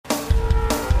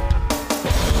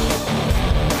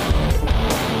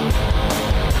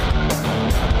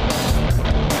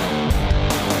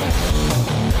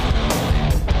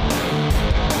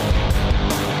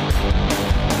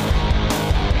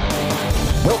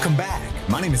Welcome back.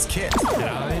 My name is Kit. And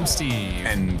I'm Steve.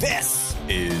 And this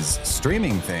is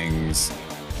Streaming Things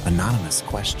Anonymous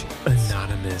Questions.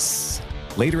 Anonymous.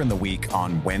 Later in the week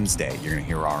on Wednesday, you're going to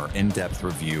hear our in-depth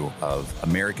review of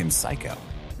American Psycho,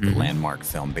 the landmark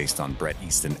film based on Bret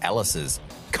Easton Ellis's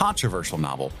controversial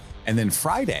novel. And then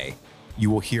Friday, you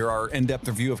will hear our in-depth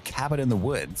review of Cabin in the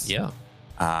Woods. Yeah.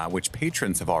 Which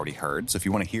patrons have already heard. So if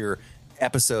you want to hear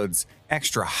episodes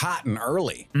extra hot and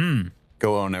early,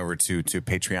 go on over to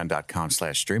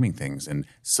patreon.com/streamingthings and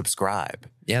subscribe.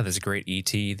 Yeah, there's a great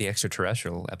E.T. the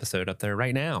Extraterrestrial episode up there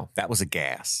right now. That was a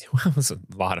gas. That was a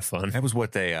lot of fun. That was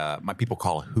what they my people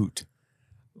call a hoot.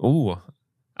 Ooh,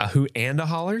 a hoot and a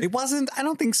holler? It wasn't. I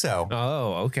don't think so.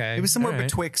 Oh, okay. It was somewhere All right.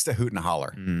 betwixt a hoot and a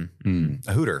holler.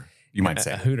 A hooter, you might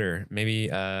say. A hooter.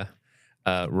 Maybe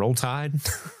Roll Tide?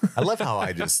 I love how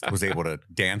I just was able to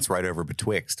dance right over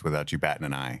betwixt without you batting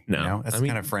an eye. No, You know? That's I the mean-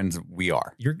 kind of friends we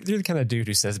are. You're the kind of dude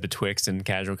who says betwixt in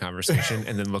casual conversation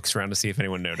and then looks around to see if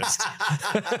anyone noticed.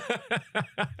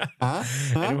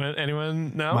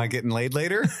 Anyone? No? Am I getting laid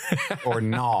later? Or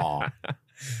no?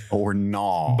 Or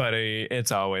no? Buddy,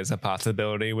 it's always a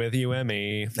possibility with you and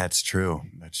me. That's true.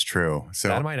 That's true. So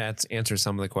That might answer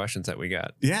some of the questions that we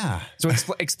got. yeah. So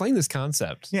explain this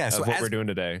concept Yeah, so of what as- we're doing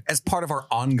today. As part of our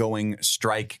ongoing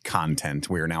strike content,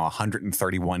 we are now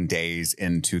 131 days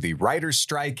into the writer's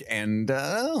strike and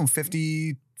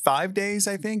 55 days,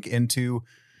 I think, into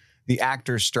the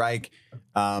actor's strike.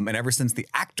 And ever since the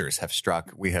actors have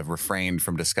struck, we have refrained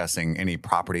from discussing any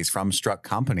properties from struck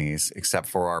companies except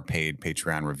for our paid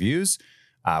Patreon reviews,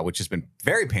 which has been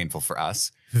very painful for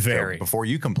us. Very. So before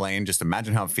you complain, just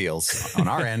imagine how it feels on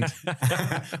our end.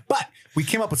 But we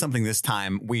came up with something this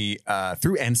time. We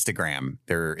through Instagram,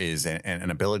 there is an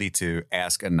ability to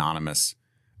ask anonymous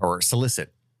or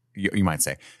solicit, you might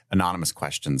say, anonymous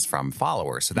questions from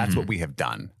followers. So that's what we have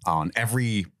done on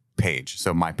every page.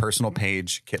 So my personal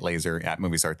page, Kit Laser at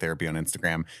Movies Art Therapy on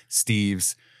Instagram,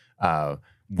 Steve's,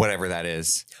 whatever that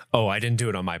is. Oh, I didn't do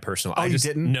it on my personal. Oh, I you just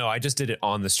didn't? No, I just did it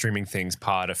on the Streaming Things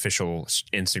Pod official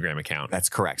Instagram account. That's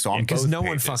correct. So on Because both no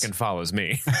one pages. fucking follows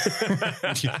me.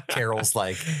 Carol's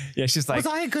like, Yeah, she's like, was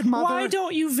I a good mother? why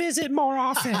don't you visit more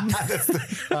often?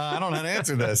 I don't know how to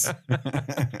answer this.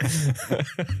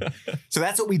 So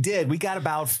that's what we did. We got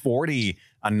about 40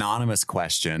 anonymous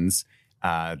questions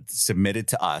submitted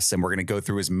to us, and we're going to go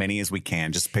through as many as we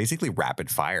can, just basically rapid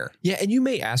fire. Yeah, and you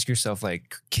may ask yourself,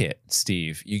 like, Kit,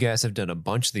 Steve, you guys have done a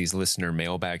bunch of these listener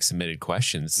mailbag submitted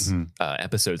questions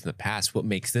episodes in the past. What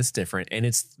makes this different? And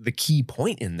it's the key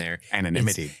point in there.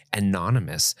 Anonymity. It's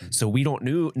anonymous. So we don't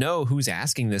know who's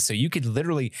asking this. So you could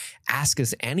literally ask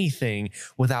us anything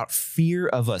without fear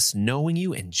of us knowing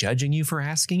you and judging you for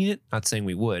asking it. Not saying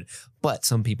we would, but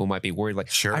some people might be worried,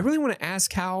 like, Sure. I really want to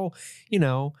ask how,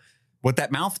 What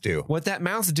that mouth do? what that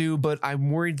mouth do, but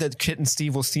I'm worried that Kit and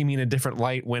Steve will see me in a different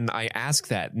light when I ask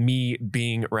that, me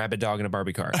being Rabid Dog in a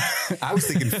Barbie car. I was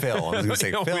thinking Phil. I was going to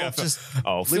say, Oh, Phil, yeah, just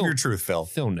live Phil- your truth, Phil.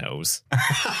 Phil knows.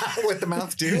 What the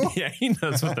mouth do? Yeah, he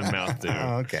knows what the mouth do.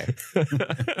 Oh, okay.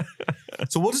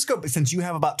 So we'll just go, since you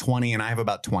have about 20 and I have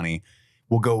about 20,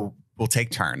 we'll take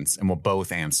turns and we'll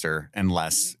both answer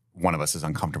unless one of us is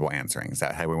uncomfortable answering. Is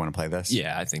that how we want to play this?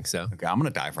 Yeah, I think so. Okay, I'm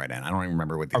going to dive right in. I don't even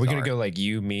remember what these Are we going to go like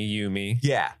you, me?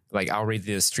 Yeah. Like I'll read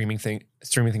the Streaming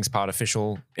Things Pod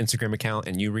official Instagram account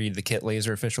and you read the Kit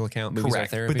Laser official account, Movies Art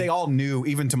Correct. Therapy? But they all knew,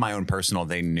 even to my own personal,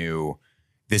 they knew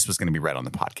this was going to be read on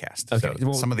the podcast. Okay, So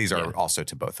well, some of these are yeah. also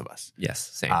to both of us. Yes,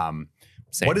 same.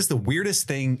 Same. What is the weirdest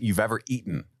thing you've ever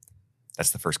eaten?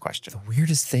 That's the first question. the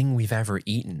weirdest thing we've ever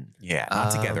eaten? Yeah,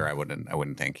 not together. I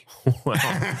wouldn't think. Well,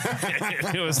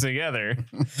 it was together.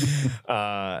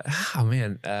 Oh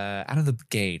man, out of the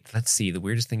gate. Let's see. The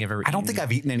weirdest thing I've ever I don't eaten. think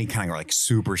I've eaten any kind of like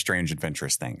super strange,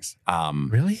 adventurous things.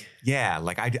 Really? Yeah,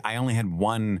 like I only had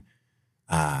one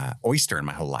oyster in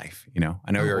my whole life. You know,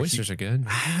 I know you're oysters are good.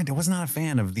 I was not a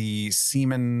fan of the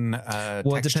semen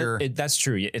texture. That's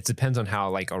true. It depends on how,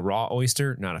 like a raw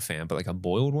oyster, not a fan, but like a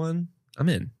boiled one, I'm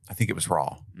in. I think it was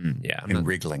raw Yeah, I'm and not,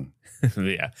 wriggling.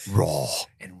 yeah, Raw.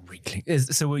 and wriggling.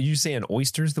 So, what you saying?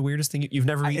 Oysters the weirdest thing you've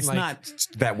never eaten? It's like, not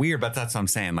that weird, but that's what I'm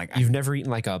saying. Like You've never eaten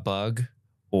like a bug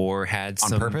or had on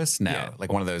some purpose? No, Yeah.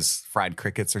 like one of those fried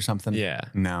crickets or something. Yeah.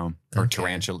 No, or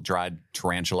Okay. dried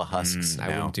tarantula husks. I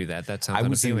No. wouldn't do that. That I sounds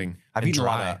was unappealing. I've And eaten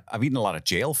dry. I've eaten a lot of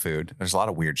jail food. There's a lot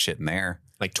of weird shit in there.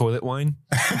 Like toilet wine.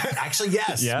 Actually,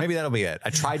 yes. Yeah? Maybe that'll be it. I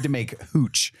tried to make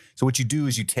hooch. So what you do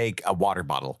is you take a water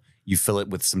bottle, you fill it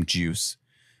with some juice,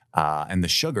 and the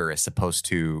sugar is supposed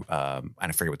to,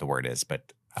 I forget what the word is,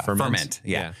 but ferment.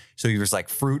 Yeah. Yeah. So there's like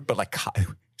fruit, but like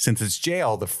since it's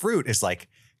jail, the fruit is like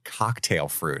cocktail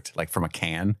fruit, like from a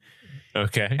can.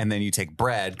 Okay. And then you take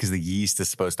bread because the yeast is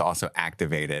supposed to also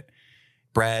activate it.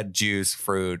 Bread, juice,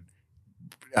 fruit,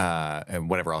 and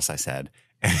whatever else I said.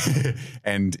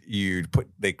 And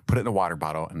they put it in a water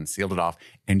bottle and sealed it off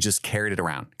and just carried it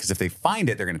around. Because if they find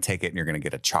it, they're going to take it and you're going to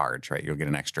get a charge, right? You'll get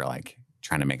an extra, like,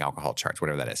 trying to make alcohol charge,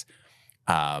 whatever that is.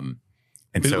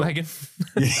 And Bootlegging?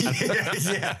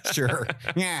 yeah, sure.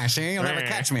 Yeah, see, you'll never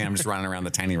catch me. I'm just running around the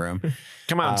tiny room.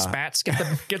 Come on, Spats,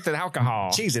 get the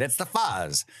alcohol. Cheese it, it's the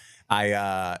fuzz.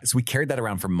 So we carried that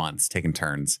around for months, taking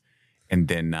turns. And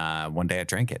then one day I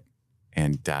drank it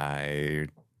and I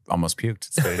almost puked.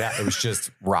 Spit it out. It was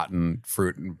just rotten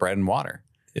fruit and bread and water.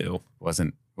 Ew.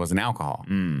 Wasn't alcohol.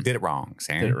 Did it wrong,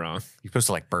 Sam. Did it wrong. You're supposed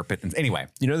to like burp it. And anyway.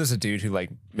 You know, there's a dude who like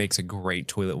makes a great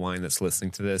toilet wine that's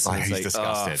listening to this. Oh, And he's like,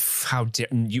 disgusted.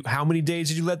 How many days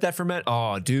did you let that ferment?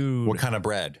 Oh, dude. What kind of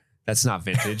bread? That's not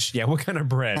vintage. Yeah, what kind of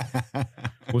bread?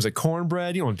 Was it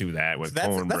cornbread? You don't do that with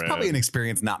cornbread. That's probably an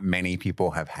experience not many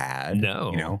people have had.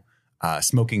 No. You know,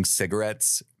 smoking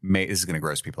cigarettes, this is going to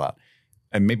gross people out.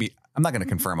 And maybe, I'm not going to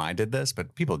confirm I did this,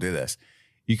 but people do this.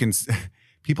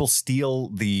 People steal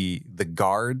the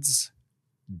guards'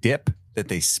 dip that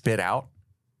they spit out.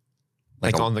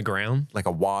 Like on the ground? Like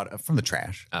a wad from the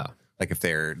trash. Oh. Like if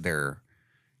they're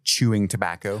chewing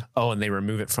tobacco. Oh, and they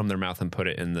remove it from their mouth and put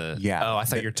it in the... Yeah. Oh, I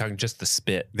thought you were talking just the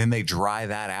spit. Then they dry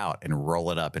that out and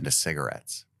roll it up into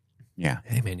cigarettes. Yeah.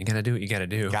 Hey, man, you got to do what you got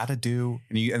to do.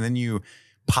 And then you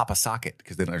pop a socket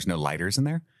because then there's no lighters in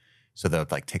there. So they'll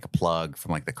like take a plug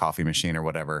from like the coffee machine or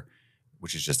whatever,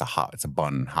 which is just it's a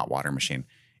Bunn hot water machine,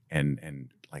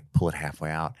 and like pull it halfway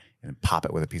out and pop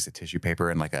it with a piece of tissue paper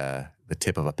and like the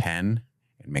tip of a pen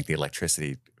and make the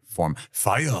electricity form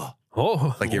fire.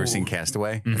 Oh, like you ever seen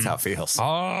Castaway? That's how it feels.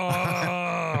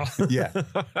 Oh, yeah.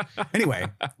 Anyway,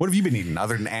 what have you been eating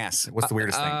other than ass? What's the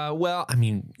weirdest thing? Well, I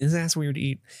mean, is ass weird to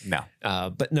eat? No.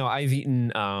 But no, I've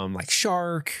eaten like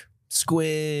shark,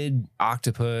 squid,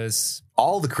 octopus,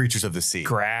 all the creatures of the sea.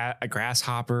 A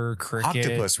grasshopper, cricket.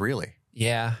 Octopus, really?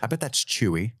 Yeah. I bet that's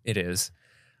chewy. It is.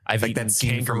 I've like eaten that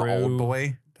scene kangaroo. from Old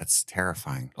Boy. That's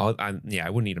terrifying. I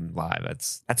wouldn't eat them live.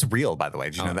 That's real, by the way.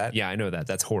 Did you know that? Yeah, I know that.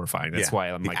 That's horrifying. That's why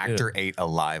I'm the like, actor ugh. ate a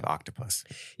live octopus.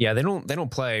 Yeah, they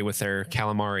don't play with their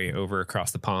calamari over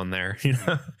across the pond there. You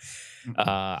know,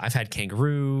 I've had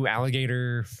kangaroo,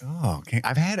 alligator. Oh, okay.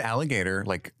 I've had alligator.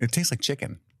 Like it tastes like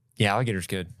chicken. Yeah, alligator's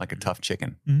good. Like a tough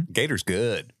chicken. Mm-hmm. Gator's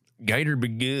good. Gator be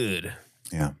good.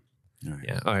 Yeah. All right.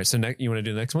 Yeah. All right. So you want to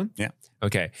do the next one? Yeah.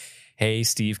 Okay. Hey,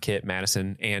 Steve, Kit,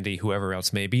 Madison, Andy, whoever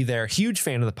else may be there. Huge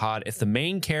fan of the pod. If the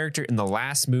main character in the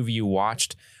last movie you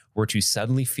watched were to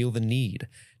suddenly feel the need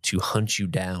to hunt you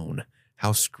down,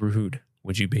 how screwed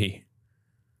would you be?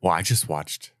 Well, I just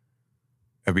watched.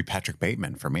 It'd be Patrick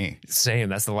Bateman for me. Same.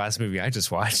 That's the last movie I just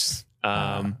watched.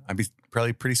 I'd be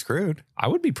probably pretty screwed. I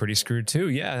would be pretty screwed too.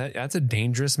 Yeah, that's a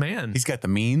dangerous man. He's got the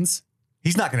means.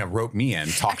 He's not going to rope me in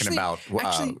talking about.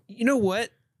 Actually, you know what?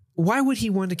 Why would he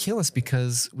want to kill us?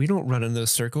 Because we don't run in those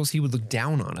circles. He would look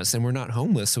down on us, and we're not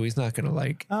homeless, so he's not going to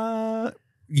like.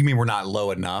 You mean we're not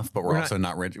low enough, but we're also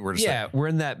not rich? We're just we're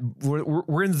in that.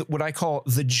 We're in what I call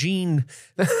the gene,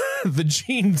 the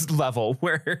genes level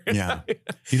where. Yeah,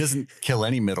 he doesn't kill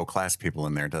any middle class people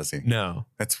in there, does he? No,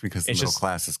 that's because the middle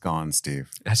class is gone, Steve.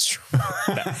 That's true.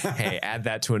 Hey, add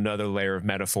that to another layer of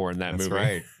metaphor in that movie.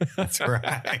 Right. That's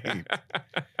right.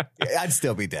 I'd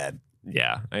still be dead.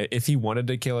 Yeah. If he wanted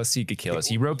to kill us, he could kill us.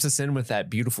 He ropes us in with that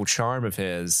beautiful charm of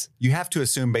his. You have to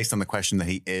assume based on the question that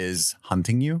he is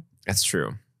hunting you. That's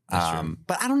true. That's true.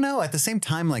 But I don't know. At the same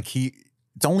time, like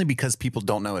it's only because people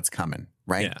don't know it's coming,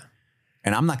 right? Yeah.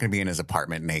 And I'm not going to be in his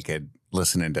apartment naked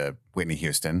listening to Whitney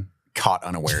Houston, caught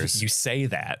unawares. You say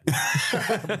that.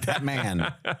 That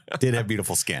man did have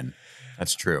beautiful skin.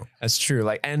 That's true. That's true.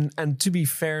 Like, and to be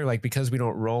fair, like, because we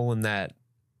don't roll in that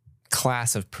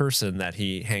class of person that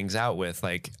he hangs out with,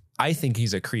 like, I think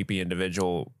he's a creepy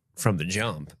individual from the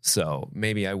jump. So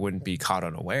maybe I wouldn't be caught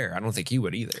unaware. I don't think he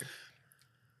would either.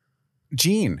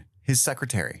 Jean, his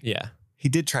secretary. Yeah. He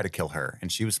did try to kill her,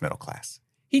 and she was middle class.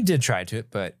 He did try to,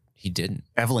 but he didn't.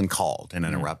 Evelyn called and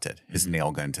interrupted his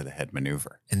nail gun to the head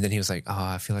maneuver. And then he was like, "Oh,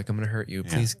 I feel like I'm going to hurt you.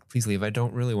 Please leave. I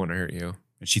don't really want to hurt you."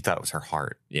 And she thought it was her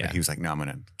heart. Yeah. But he was like, "No, I'm going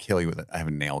to kill you with it. I have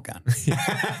a nail gun."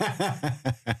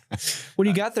 What do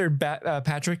you got there,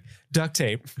 Patrick? Duct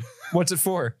tape. What's it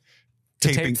for?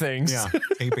 To tape things. Yeah,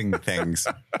 taping things.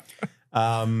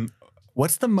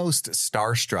 What's the most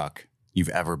starstruck you've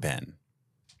ever been?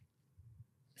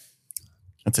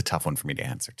 That's a tough one for me to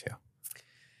answer too.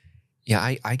 Yeah,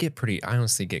 I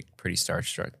honestly get pretty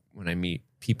starstruck when I meet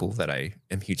people that I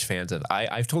am huge fans of.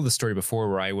 I've told the story before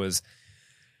where I was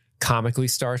comically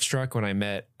starstruck when I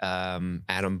met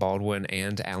Adam Baldwin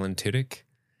and Alan Tudyk.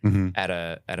 at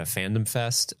a fandom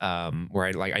fest where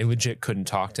I legit couldn't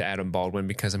talk to Adam Baldwin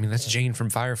because I mean that's Jane from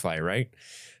Firefly, right?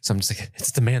 So I'm just like,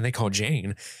 it's the man they call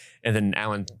Jane. And then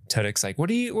Alan Tudyk's like,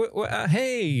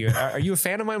 hey, are you a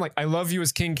fan of mine? I'm like, I love you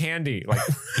as King Candy. Like,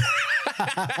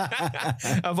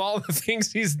 of all the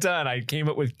things he's done, I came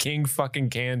up with King fucking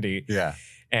Candy. Yeah.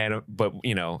 But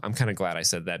you know, I'm kind of glad I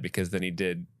said that because then he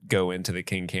did go into the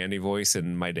King Candy voice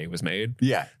and my day was made.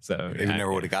 Yeah. So you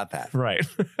never would have got that. Right.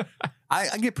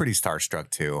 I get pretty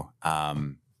starstruck too.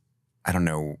 I don't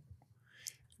know.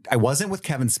 I wasn't with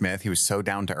Kevin Smith. He was so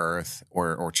down to earth,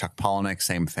 or Chuck Palahniuk,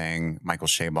 same thing. Michael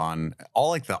Chabon, all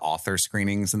like the author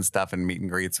screenings and stuff and meet and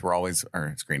greets were always,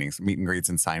 or screenings, meet and greets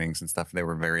and signings and stuff. They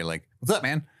were very like, what's up,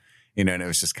 man? You know, and it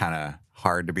was just kind of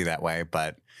hard to be that way.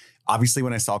 But obviously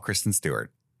when I saw Kristen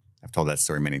Stewart, I've told that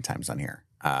story many times on here.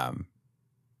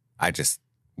 I just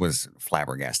was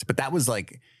flabbergasted, but that was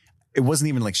like, it wasn't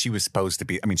even like she was supposed to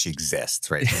be. I mean, she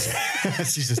exists, right?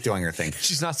 She's just doing her thing.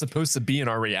 She's not supposed to be in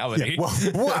our reality. Yeah.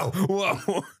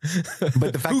 Whoa.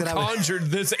 But the fact that I conjured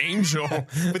this angel.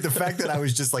 But the fact that I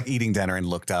was just like eating dinner and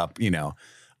looked up, you know,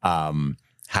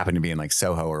 happened to be in like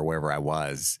Soho or wherever I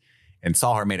was and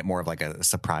saw her made it more of like a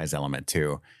surprise element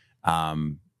too.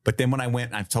 But then when I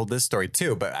went, I've told this story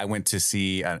too, but I went to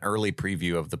see an early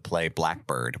preview of the play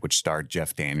Blackbird, which starred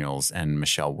Jeff Daniels and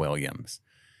Michelle Williams.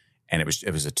 And it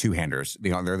was a two-handers.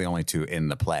 They're the only two in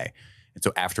the play. And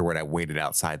so afterward, I waited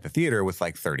outside the theater with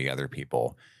like 30 other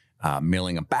people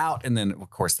milling about. And then, of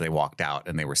course, they walked out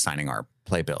and they were signing our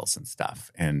playbills and stuff.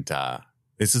 And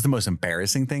this is the most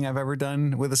embarrassing thing I've ever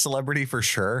done with a celebrity for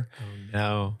sure.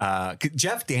 Oh, no.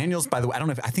 Jeff Daniels, by the way,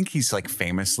 I think he's like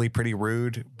famously pretty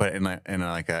rude, but in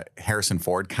like a Harrison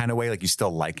Ford kind of way. Like you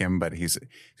still like him, but he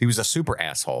was a super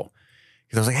asshole.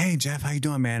 Because I was like, hey, Jeff, how you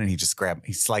doing, man? And he just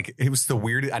he's like, it was the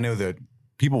weirdest. I know that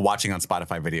people watching on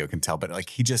Spotify video can tell, but like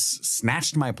he just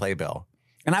snatched my playbill.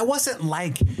 And I wasn't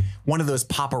like one of those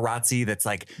paparazzi that's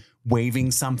like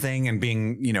waving something and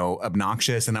being, you know,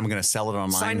 obnoxious and I'm going to sell it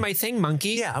online. Sign my thing,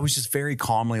 monkey. Yeah, I was just very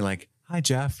calmly like, hi,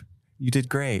 Jeff, you did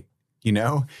great, you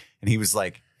know? And he was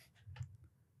like,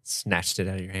 snatched it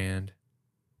out of your hand.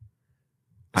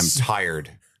 I'm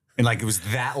tired. And like, it was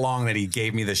that long that he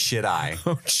gave me the shit eye.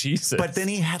 Oh, Jesus. But then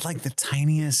he had like the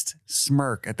tiniest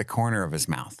smirk at the corner of his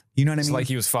mouth. You know what I mean? Like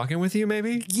he was fucking with you,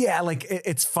 maybe? Yeah, like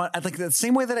it's fun. Like the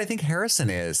same way that I think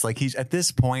Harrison is. Like he's at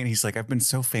this point, he's like, I've been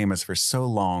so famous for so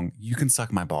long. You can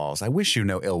suck my balls. I wish you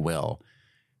no ill will.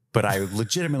 But I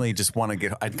legitimately just want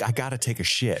to I got to take a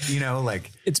shit, you know,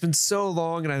 like. It's been so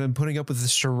long and I've been putting up with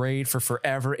this charade for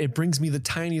forever. It brings me the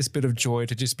tiniest bit of joy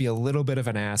to just be a little bit of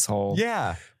an asshole.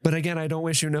 Yeah. But again, I don't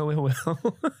wish you no ill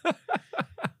will.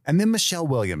 And then Michelle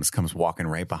Williams comes walking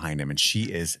right behind him and she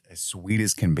is as sweet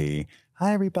as can be.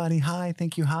 Hi, everybody. Hi.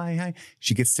 Thank you. Hi.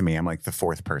 She gets to me. I'm like the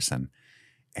fourth person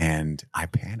and I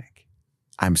panic.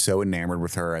 I'm so enamored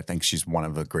with her. I think she's one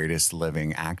of the greatest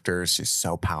living actors. She's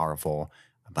so powerful.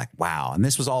 I'm like, wow. And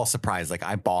this was all a surprise. Like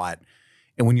I bought,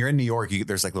 and when you're in New York,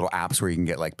 there's like little apps where you can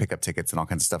get like pickup tickets and all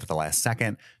kinds of stuff at the last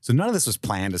second. So none of this was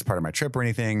planned as part of my trip or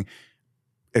anything.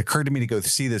 It occurred to me to go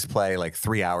see this play like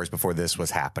 3 hours before this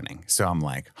was happening. So I'm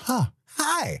like,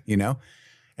 hi, you know,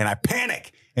 and I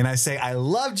panic and I say, I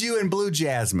loved you in Blue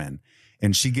Jasmine.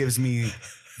 And she gives me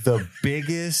the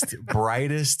biggest,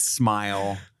 brightest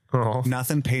smile. Oh.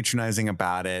 Nothing patronizing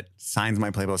about it. Signs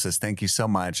my playbill, says, thank you so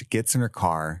much. Gets in her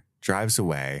car, drives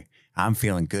away. I'm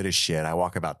feeling good as shit. I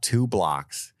walk about 2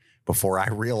 blocks before I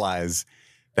realize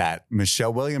that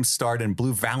Michelle Williams starred in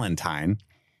Blue Valentine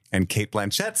and Cate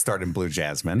Blanchett starred in Blue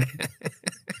Jasmine.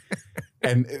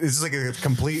 And this is like a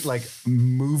complete like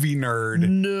movie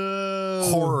nerd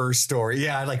horror story.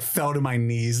 Yeah, I like fell to my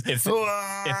knees. If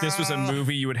this was a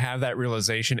movie, you would have that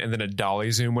realization and then a dolly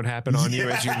zoom would happen on you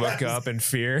as you look up in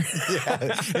fear. Yeah.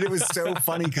 And it was so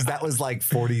funny because that was like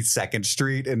 42nd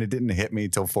Street and it didn't hit me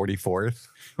till 44th,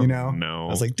 you know? Oh, no. I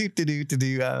was like,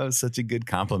 oh, such a good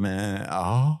compliment.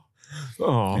 Oh.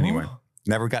 Anyway,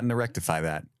 never gotten to rectify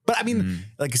that. But I mean,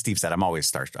 like Steve said, I'm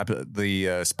always starstruck.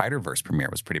 The Spider-Verse premiere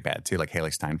was pretty bad too, like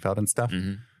Haley Steinfeld and stuff.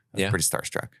 Mm-hmm. I was pretty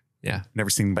starstruck. Yeah. Never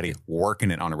seen anybody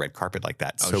working it on a red carpet like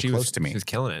that. So close to me. She was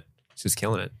killing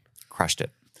it. Crushed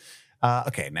it.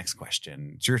 Okay, next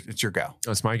question. It's your go.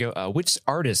 Oh, it's my go. Which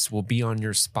artists will be on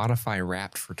your Spotify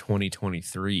Wrapped for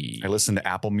 2023? I listen to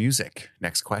Apple Music.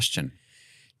 Next question.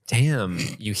 Damn,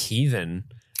 you heathen.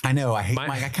 I know. I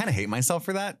kind of hate myself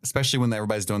for that, especially when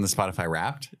everybody's doing the Spotify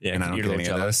Wrapped. Yeah, and I don't you're get a any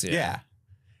little jealous. of those. Yeah.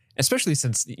 Especially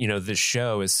since, you know, this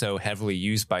show is so heavily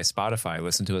used by Spotify.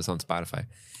 Listen to us on Spotify.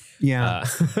 Yeah.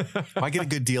 I get a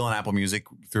good deal on Apple Music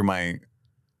through my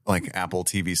like Apple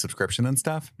TV subscription and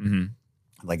stuff. Mm-hmm.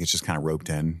 Like it's just kind of roped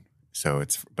in. So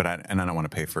and I don't want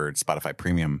to pay for Spotify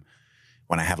Premium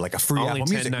when I have like a free only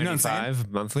Apple Music. You know what I'm saying?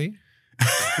 $10.95 monthly.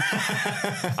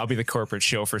 I'll be the corporate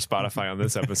shill for Spotify on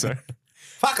this episode.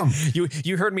 Fuck them.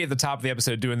 You heard me at the top of the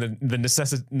episode doing the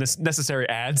necessary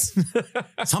ads.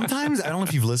 Sometimes I don't know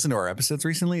if you've listened to our episodes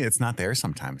recently. It's not there.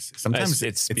 Sometimes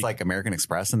it's like American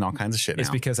Express and all kinds of shit. It's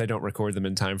now. because I don't record them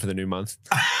in time for the new month.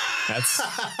 That's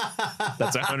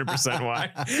 100%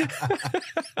 why.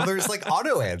 Well, there's like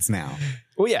auto ads now.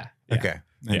 Well, yeah. Okay.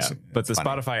 Yeah, but the funny.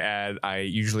 Spotify ad, I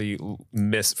usually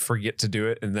forget to do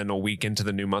it, and then a week into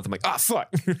the new month, I'm like, oh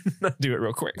fuck, do it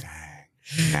real quick.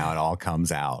 Now it all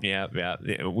comes out. Yeah.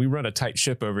 We run a tight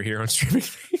ship over here on streaming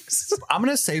things. I'm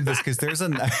gonna save this because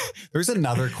there's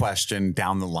another question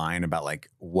down the line about like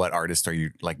what artist are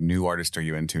you like new artist are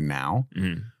you into now?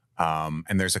 Mm-hmm.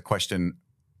 And there's a question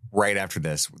right after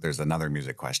this. There's another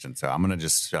music question, so I'm gonna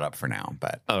just shut up for now.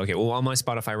 But okay. Well, on my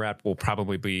Spotify rap will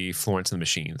probably be Florence and the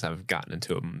Machines. I've gotten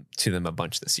to them a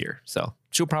bunch this year, so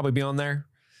she'll probably be on there.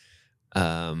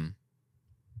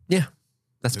 Yeah,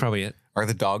 that's probably it. Are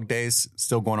the dog days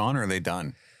still going on, or are they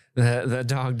done? The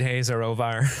dog days are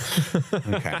over.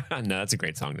 Okay, no, that's a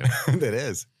great song though. It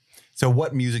is. So,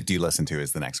 what music do you listen to?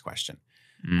 Is the next question.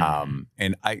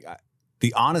 And I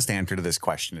the honest answer to this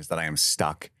question is that I am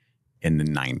stuck in the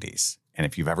 90s. And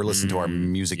if you've ever listened to our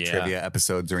music trivia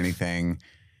episodes or anything,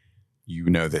 you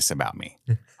know this about me.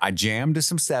 I jammed to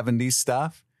some 70s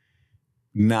stuff.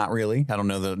 Not really. I don't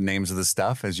know the names of the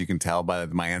stuff, as you can tell by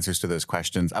my answers to those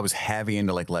questions. I was heavy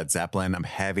into like Led Zeppelin. I'm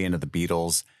heavy into the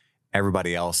Beatles.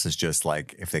 Everybody else is just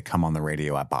like, if they come on the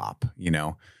radio, I bop, you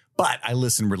know? But I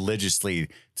listen religiously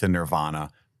to Nirvana,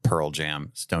 Pearl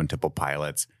Jam, Stone Temple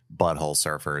Pilots, Butthole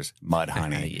Surfers,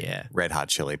 Mudhoney, Red Hot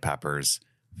Chili Peppers,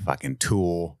 fucking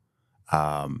Tool,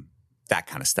 that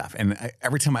kind of stuff. And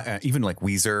every time even like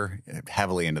Weezer,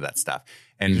 heavily into that stuff.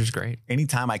 And Weezer's great.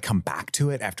 Anytime I come back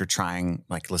to it after trying,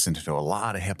 like listen to a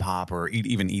lot of hip hop or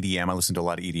even EDM, I listen to a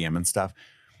lot of EDM and stuff.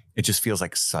 It just feels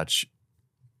like such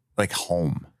like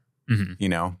home, you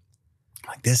know,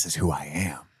 like this is who I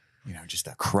am, you know, just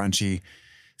a crunchy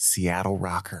Seattle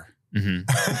rocker. Mm-hmm.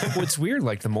 Well, it's weird.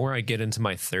 Like the more I get into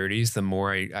my 30s, the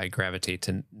more I gravitate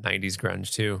to 90s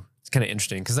grunge too. It's kind of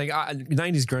interesting because like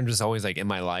 90s grunge was always like in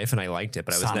my life and I liked it,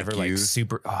 but I was Sonic never like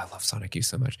super. Oh, I love Sonic Youth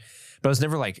so much, but I was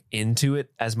never like into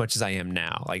it as much as I am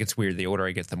now. Like it's weird. The older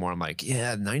I get, the more I'm like,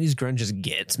 yeah, 90s grunge just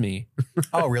gets me.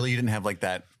 Oh, really? You didn't have like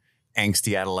that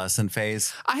angsty adolescent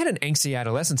phase? I had an angsty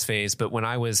adolescence phase, but when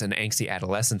I was an angsty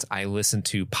adolescent, I listened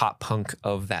to pop punk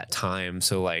of that time.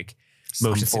 So like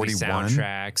Motion City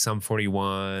Soundtrack, Sum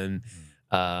 41.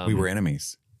 We were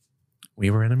enemies.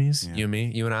 We were enemies? Yeah. You and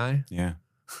me? You and I? Yeah.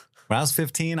 When I was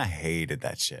 15, I hated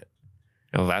that shit.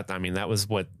 Oh, that was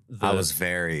what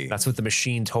that's what the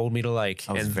machine told me to like.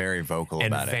 I was very vocal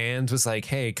about it. And Vans was like,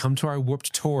 hey, come to our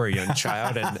Warped Tour, young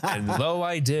child. And lo,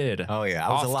 I did. Oh, yeah.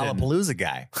 I was a Lollapalooza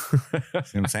guy. See what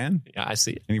I'm saying? Yeah, I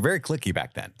see it. And you're very clicky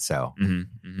back then. So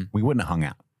we wouldn't have hung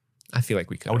out. I feel like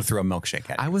we could. I would have threw a milkshake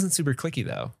at you. I wasn't super clicky,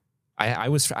 though. I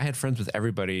had friends with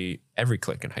every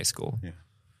clique in high school. Yeah.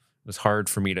 It was hard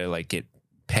for me to like get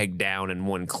pegged down in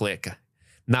one clique.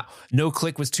 No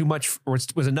clique was too much or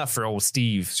was enough for old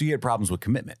Steve. So you had problems with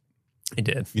commitment. I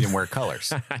did. You didn't wear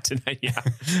colors. I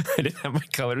didn't have my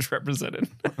colors represented.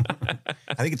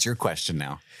 I think it's your question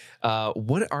now.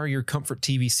 What are your comfort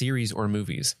TV series or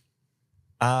movies?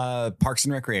 Parks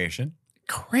and Recreation.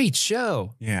 Great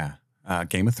show. Yeah.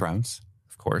 Game of Thrones.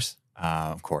 Of course.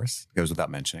 Goes without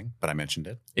mentioning, but I mentioned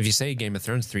it. If you say Game of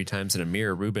Thrones 3 times in a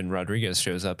mirror, Ruben Rodriguez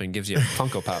shows up and gives you a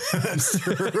Funko Pop. That's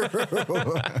true.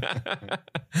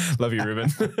 Love you,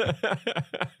 Ruben.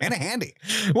 And a handy.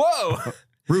 Whoa.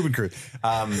 Ruben Cruz.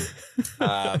 I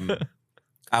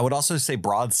would also say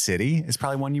Broad City is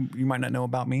probably one you might not know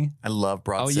about me. I love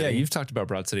Broad City. Oh, yeah. You've talked about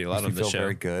Broad City a lot on the show.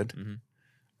 Very good.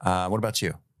 Mm-hmm. What about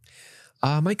you?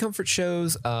 My comfort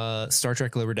shows, Star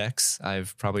Trek Lower Decks.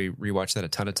 I've probably rewatched that a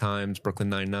ton of times. Brooklyn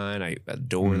Nine-Nine. I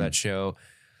adore that show.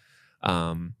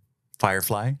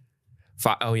 Firefly.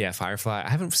 Firefly.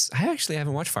 I actually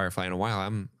haven't watched Firefly in a while.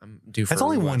 I'm due for. It's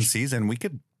only one season. We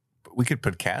could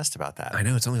podcast about that. I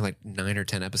know it's only like 9 or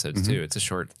 10 episodes too. It's a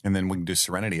short. And then we can do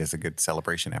Serenity as a good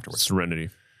celebration afterwards. Serenity.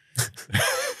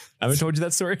 I haven't told you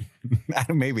that story.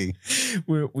 Maybe.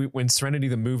 When Serenity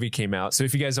the movie came out. So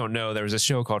if you guys don't know, there was a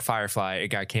show called Firefly. It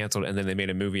got canceled, and then they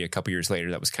made a movie a couple years later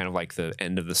that was kind of like the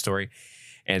end of the story.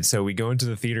 And so we go into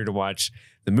the theater to watch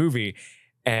the movie,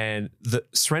 and the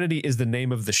Serenity is the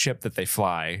name of the ship that they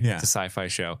fly. Yeah. It's a sci-fi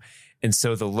show. And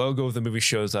so the logo of the movie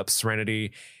shows up,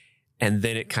 Serenity, And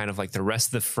then it kind of like the rest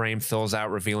of the frame fills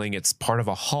out, revealing it's part of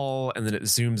a hull, and then it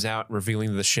zooms out,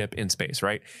 revealing the ship in space,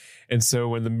 right? And so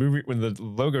when the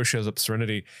logo shows up,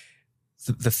 Serenity,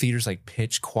 the theater's like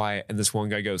pitch quiet, and this one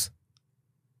guy goes,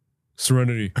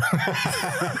 Serenity.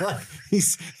 he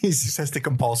just has to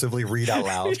compulsively read out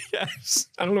loud. Yes.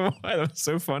 I don't know why that was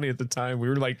so funny at the time. We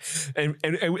were like, and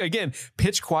again,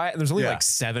 pitch quiet, and there's only like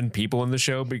 7 people in the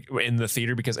show, in the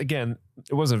theater, because again,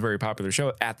 it wasn't a very popular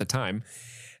show at the time.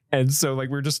 And so like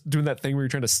we were just doing that thing where you're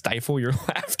trying to stifle your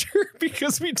laughter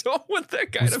because we don't want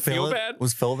that guy to feel bad.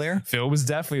 Was Phil there? Phil was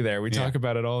definitely there. We talk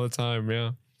about it all the time.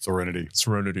 Yeah.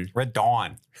 Serenity. Red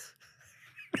Dawn.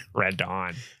 Red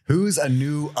Dawn. Who's a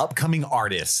new upcoming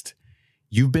artist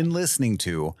you've been listening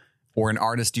to, or an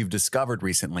artist you've discovered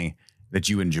recently that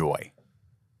you enjoy?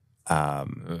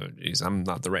 Geez, I'm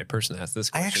not the right person to ask this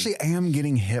question. I actually am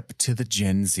getting hip to the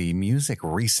Gen Z music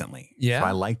recently. Yeah. So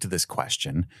I liked this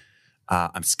question.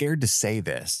 I'm scared to say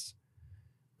this,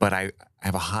 but I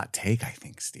have a hot take, I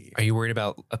think, Steve. Are you worried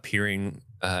about appearing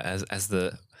as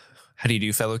the "How do you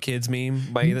do, fellow kids"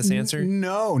 meme by this answer?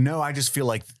 No. I just feel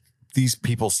like these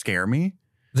people scare me.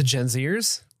 The Gen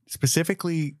Zers?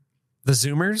 Specifically, the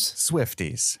Zoomers?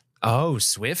 Swifties. Oh,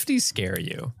 Swifties scare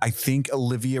you. I think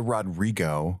Olivia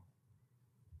Rodrigo,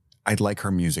 I'd like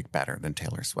her music better than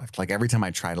Taylor Swift. Like every time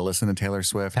I try to listen to Taylor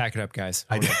Swift. Pack it up, guys.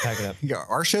 Pack it up. Yeah,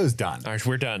 our show's done. All right,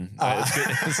 we're done.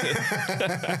 It's good.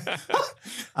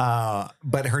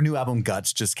 But her new album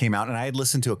Guts just came out, and I had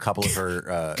listened to a couple of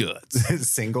her Guts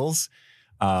singles.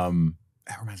 That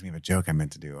reminds me of a joke I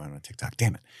meant to do on a TikTok.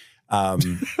 Damn it.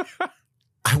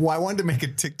 I wanted to make a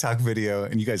TikTok video,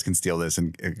 and you guys can steal this,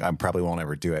 and I probably won't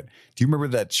ever do it. Do you remember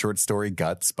that short story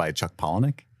Guts by Chuck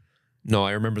Palahniuk? No,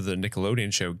 I remember the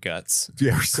Nickelodeon show Guts.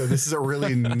 Yeah, so this is a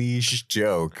really niche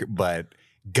joke, but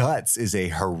Guts is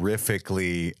a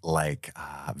horrifically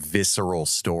visceral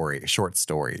story, short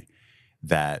story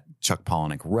that Chuck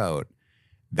Palahniuk wrote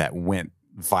that went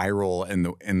viral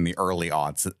in the early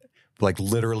aughts. Like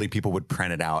literally people would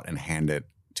print it out and hand it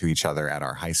to each other at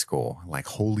our high school. Like,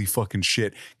 holy fucking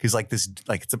shit. Cause it's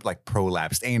like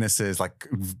prolapsed anuses, like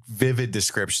vivid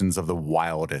descriptions of the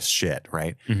wildest shit.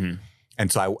 Right. Mm-hmm. And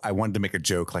so I wanted to make a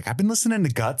joke. Like, I've been listening to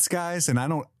Guts, guys, and I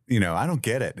don't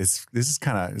get it. It's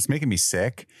making me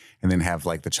sick. And then have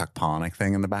like the Chuck Palahniuk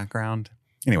thing in the background.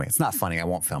 Anyway, it's not funny. I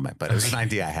won't film it, but it was an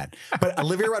idea I had. But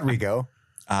Olivia Rodrigo,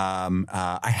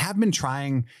 I have been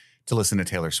trying to listen to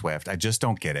Taylor Swift. I just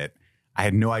don't get it. I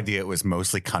had no idea it was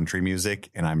mostly country music,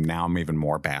 and I'm even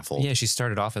more baffled. Yeah, she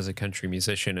started off as a country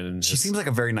musician, and she seems like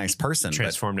a very nice person.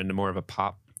 Transformed into more of a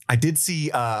pop. I did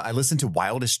see. I listened to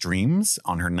Wildest Dreams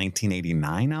on her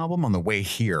 1989 album on the way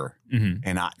here,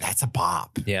 and that's a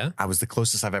bop. Yeah, I was the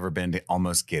closest I've ever been to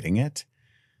almost getting it.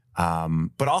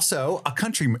 But also a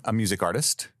country music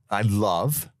artist I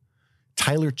love,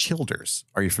 Tyler Childers.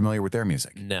 Are you familiar with their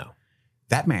music? No.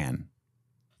 That man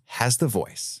has the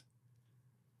voice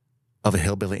of a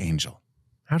hillbilly angel.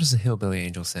 How does a hillbilly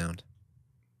angel sound?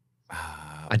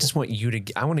 I just want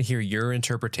I want to hear your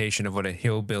interpretation of what a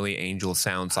hillbilly angel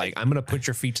sounds like. I'm going to put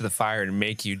your feet to the fire and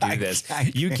make you do this.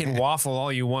 You can waffle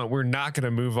all you want. We're not going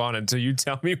to move on until you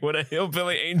tell me what a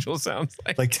hillbilly angel sounds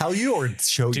like. Like tell you or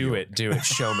show you? Do it.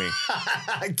 Show me.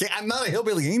 I'm not a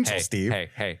hillbilly angel, Steve.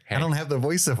 Hey. I don't have the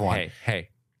voice of one. Hey.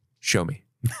 Show me.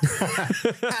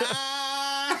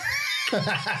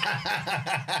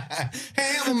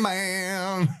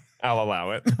 Hammerman. I'll allow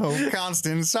it. Oh,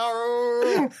 constant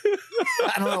sorrow.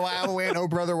 I don't know why I went, oh,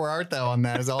 brother, where art thou on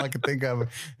that is all I could think of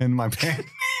in my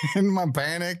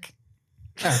panic.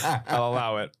 I'll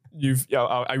allow it.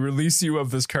 I release you of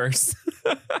this curse.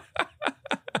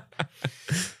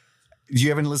 You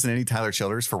haven't listened to any Tyler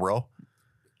Childers for real?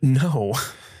 No.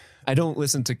 I don't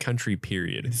listen to country,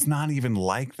 period. It's not even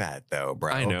like that though,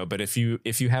 bro. I know, but if you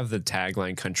have the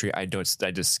tagline country, I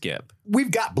just skip.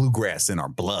 We've got bluegrass in our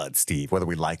blood, Steve, whether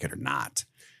we like it or not.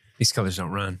 These colors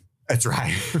don't run. That's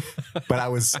right. But I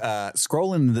was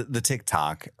scrolling the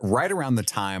TikTok right around the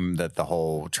time that the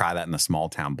whole try that in the small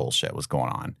town bullshit was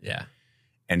going on. Yeah.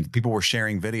 And people were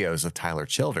sharing videos of Tyler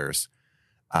Childers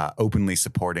openly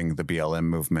supporting the BLM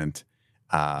movement,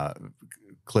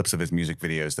 clips of his music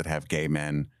videos that have gay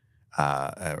men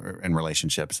and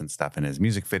relationships and stuff in his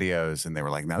music videos. And they were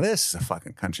like, now this is a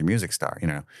fucking country music star, you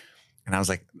know? And I was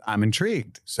like, I'm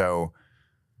intrigued. So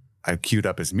I queued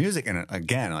up his music. And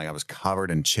again, like I was covered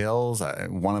in chills.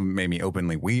 One of them made me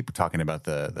openly weep talking about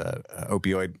the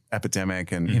opioid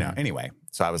epidemic. And, you know, anyway,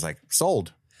 so I was like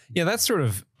sold. Yeah. That's sort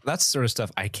of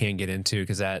stuff I can get into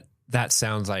because that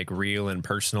sounds like real and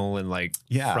personal and like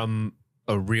from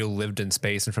a real lived in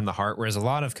space and from the heart. Whereas a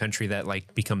lot of country that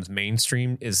like becomes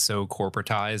mainstream is so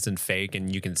corporatized and fake,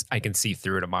 and I can see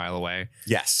through it a mile away.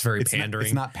 Yes. It's very pandering.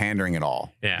 It's not pandering at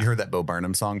all. Yeah. You heard that Bo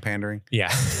Burnham song, Pandering?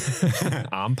 Yeah.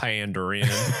 I'm pandering.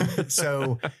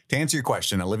 So to answer your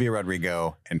question, Olivia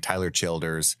Rodrigo and Tyler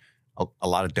Childers, a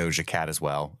lot of Doja Cat as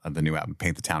well. The new album,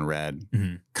 Paint the Town Red,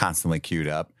 constantly queued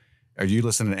up. Are you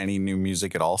listening to any new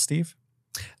music at all, Steve?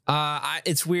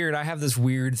 It's weird. I have this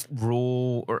weird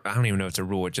rule, or I don't even know if it's a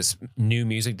rule. It just new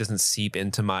music doesn't seep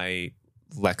into my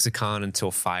lexicon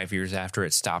until 5 years after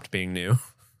it stopped being new.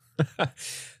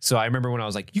 So I remember when I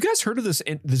was like, "You guys heard of this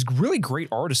really great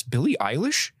artist, Billie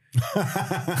Eilish?"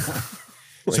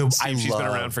 So she's been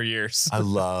around for years. I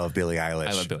love Billie Eilish.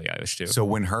 I love Billie Eilish too. So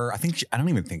when I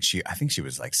think she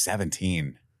was like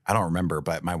 17. I don't remember,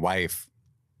 but my wife,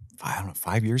 I don't know,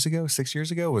 5 years ago, 6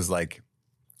 years ago, was like,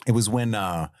 it was when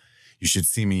You Should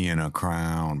See Me in a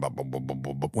Crown,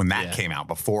 when that came out,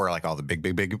 before like all the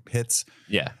big hits.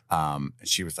 Yeah.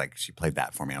 She was like, she played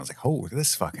that for me. I was like, oh,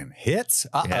 this fucking hits.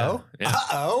 Uh-oh. Yeah.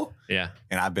 Uh-oh. Yeah.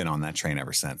 And I've been on that train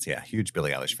ever since. Yeah. Huge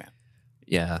Billie Eilish fan.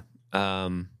 Yeah.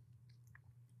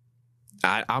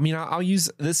 I mean, I'll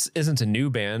use, this isn't a new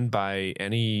band by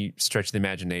any stretch of the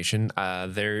imagination.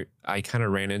 I kind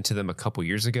of ran into them a couple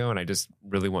years ago, and I just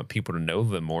really want people to know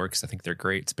them more because I think they're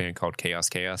great. It's a band called Chaos.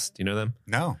 Do you know them?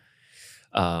 No.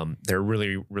 They're a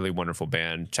really, really wonderful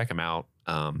band. Check them out.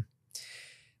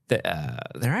 They're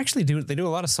actually they do a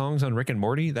lot of songs on Rick and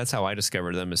Morty. That's how I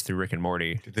discovered them, is through Rick and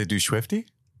Morty. Did they do Swifty?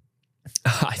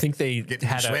 I think they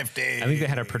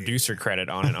had a producer credit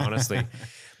on it, honestly.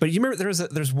 But you remember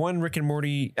there's one Rick and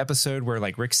Morty episode where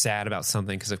like Rick's sad about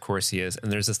something, because of course he is,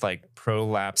 and there's this like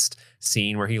prolapsed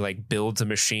scene where he like builds a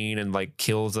machine and like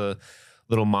kills a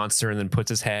little monster and then puts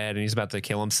his head and he's about to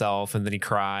kill himself and then he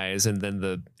cries, and then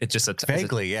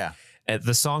vaguely,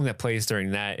 the song that plays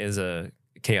during that is a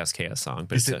Chaos song.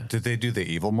 But did they do the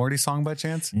Evil Morty song by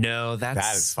chance? No, that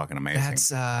is fucking amazing.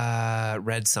 That's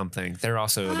Red Something. They're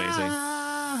also amazing.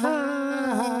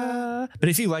 But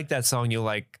if you like that song, you'll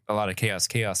like a lot of Chaos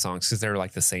songs because they're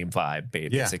like the same vibe,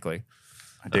 basically.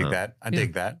 I dig that. I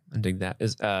dig that.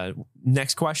 Is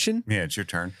next question? Yeah, it's your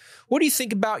turn. What do you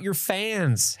think about your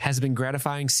fans? Has it been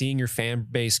gratifying seeing your fan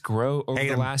base grow over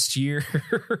the last year?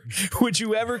 Would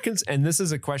you ever and this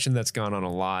is a question that's gone on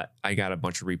a lot. I got a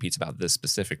bunch of repeats about this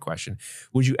specific question.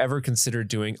 Would you ever consider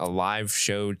doing a live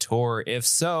show tour? If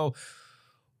so,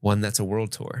 one that's a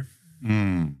world tour.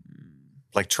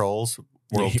 Like Trolls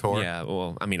World Tour? Yeah,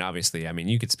 well, I mean, obviously,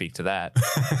 you could speak to that.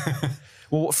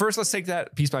 Well, first, let's take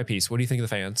that piece by piece. What do you think of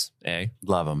the fans?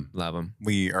 Love them.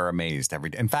 We are amazed every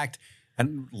day. In fact,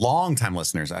 and long-time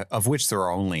listeners, of which there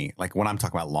are only, like when I'm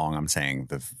talking about long, I'm saying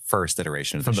the first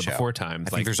iteration of the show. From the before times.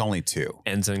 I think there's only two.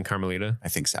 Enza and Carmelita? I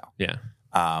think so. Yeah.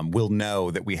 We'll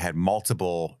know that we had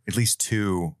multiple, at least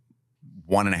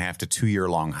 1.5 to 2 year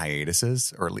long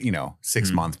hiatuses, or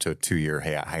 6 month to 2 year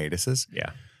hiatuses.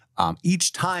 Yeah.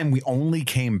 Each time we only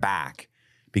came back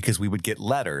because we would get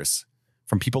letters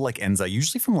from people like Enza,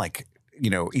 usually from like,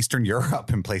 Eastern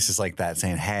Europe and places like that,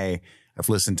 saying, hey, I've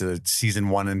listened to season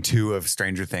 1 and 2 of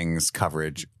Stranger Things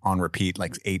coverage on repeat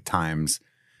like 8 times.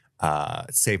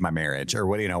 Save my marriage or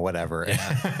whatever.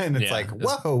 Yeah. And it's like,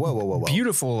 whoa.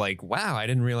 Beautiful. Like, wow, I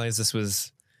didn't realize this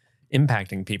was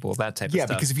impacting people, that type of stuff.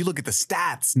 Yeah, because if you look at the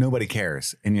stats, nobody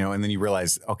cares. And then you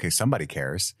realize, okay, somebody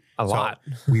cares. A lot.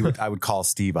 I would call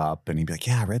Steve up and he'd be like,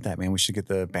 yeah, I read that, man. We should get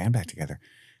the band back together.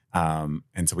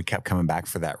 And so we kept coming back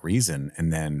for that reason.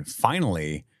 And then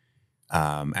finally,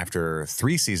 after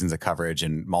 3 seasons of coverage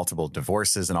and multiple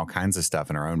divorces and all kinds of stuff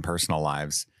in our own personal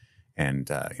lives and,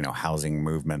 housing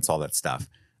movements, all that stuff,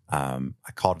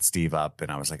 I called Steve up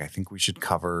and I was like, I think we should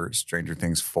cover Stranger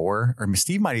Things 4. Or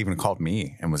Steve might even called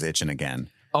me and was itching again.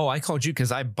 Oh, I called you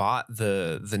because I bought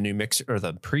the new mixer, or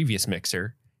the previous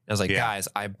mixer. I was like, guys,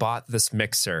 I bought this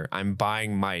mixer. I'm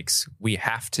buying mics. We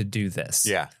have to do this.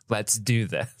 Yeah. Let's do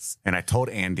this. And I told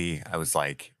Andy, I was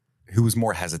like, who was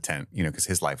more hesitant, because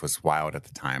his life was wild at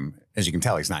the time. As you can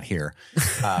tell, he's not here.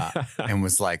 And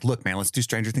was like, look, man, let's do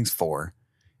Stranger Things 4.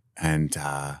 And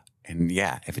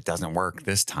yeah, if it doesn't work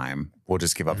this time, we'll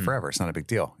just give up forever. It's not a big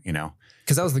deal,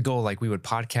 Because that was the goal. Like we would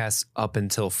podcast up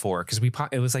until 4. Because we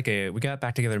got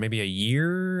back together maybe a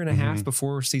year and a half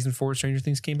before season 4 of Stranger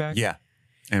Things came back. Yeah.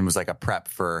 And it was like a prep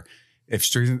for if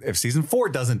season 4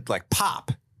 doesn't like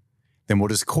pop, then we'll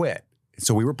just quit.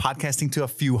 So we were podcasting to a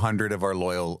few hundred of our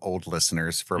loyal old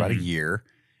listeners for about a year.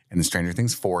 And then Stranger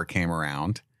Things 4 came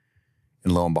around.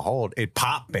 And lo and behold, it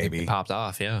popped, baby. It popped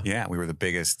off, yeah. Yeah, we were the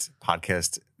biggest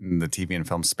podcast in the TV and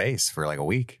film space for like a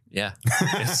week. Yeah,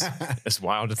 it's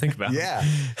wild to think about. Yeah.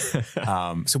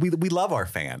 So we love our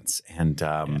fans. And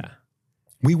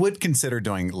We would consider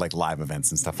doing like live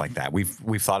events and stuff like that.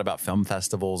 We've thought about film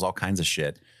festivals, all kinds of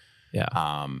shit.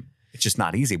 Yeah. It's just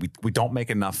not easy. We don't make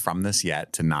enough from this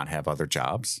yet to not have other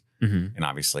jobs. Mm-hmm. And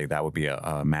obviously that would be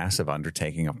a massive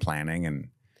undertaking of planning. And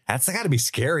that's got to be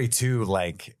scary too.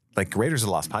 Like Raiders of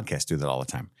the Lost podcast do that all the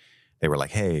time. They were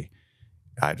like, hey,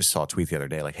 I just saw a tweet the other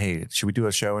day, like, hey, should we do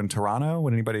a show in Toronto?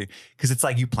 Would anybody, because it's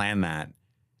like you plan that.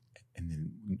 And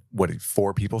then what?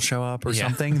 4 people show up or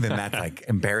something? Then that's like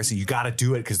embarrassing. You got to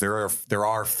do it because there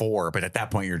are 4, but at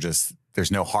that point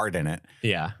there's no heart in it.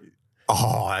 Yeah.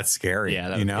 Oh, that's scary.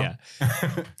 Yeah, Yeah.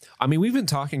 I mean, we've been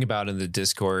talking about in the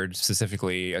Discord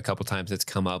specifically a couple times. It's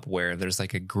come up where there's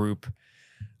like a group,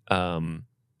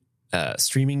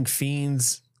 streaming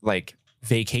fiends, like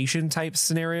vacation type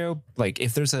scenario. Like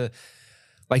if there's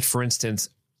for instance,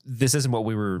 this isn't what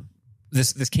we were.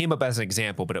 This came up as an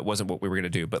example, but it wasn't what we were going to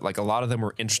do. But like a lot of them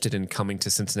were interested in coming to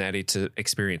Cincinnati to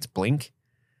experience Blink.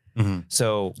 Mm-hmm.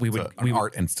 So we would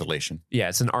art installation. Yeah,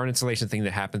 it's an art installation thing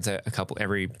that happens at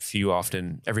every few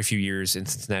years in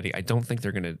Cincinnati. I don't think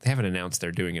they haven't announced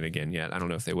they're doing it again yet. I don't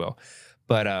know if they will.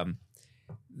 But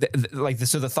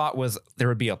so the thought was there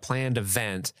would be a planned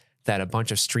event that a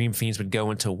bunch of stream fiends would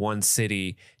go into one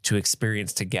city to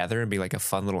experience together and be like a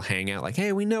fun little hangout. Like,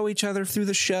 hey, we know each other through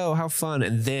the show. How fun.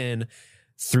 And then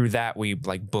through that, we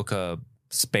like book a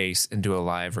space and do a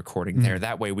live recording there.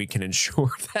 That way we can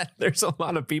ensure that there's a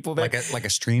lot of people there. Like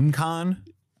a stream con?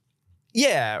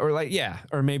 Yeah.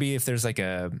 Or maybe if there's like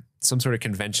some sort of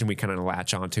convention we kind of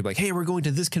latch onto, like, hey, we're going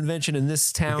to this convention in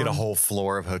this town. Get a whole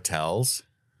floor of hotels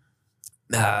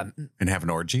and have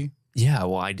an orgy? Yeah,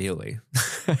 well, ideally.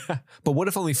 But what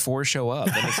if only 4 show up?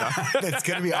 It's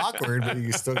going to be awkward, but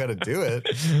you still got to do it.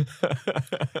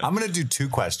 I'm going to do 2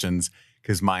 questions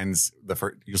because mine's the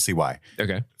first. You'll see why.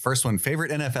 Okay. First one,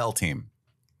 favorite NFL team?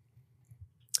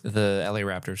 The LA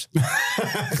Raptors.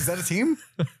 Is that a team?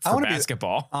 I want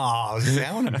basketball. I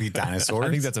want to be dinosaurs. I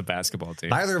think that's a basketball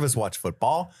team. Neither of us watch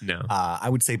football. No. I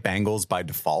would say Bengals by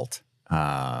default.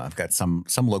 I've got some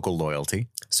local loyalty.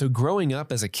 So growing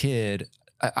up as a kid,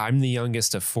 I'm the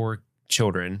youngest of 4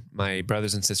 children. My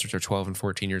brothers and sisters are 12 and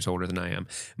 14 years older than I am.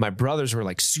 My brothers were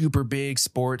like super big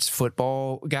sports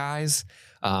football guys.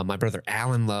 My brother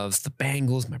Alan loves the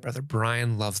Bengals. My brother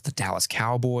Brian loves the Dallas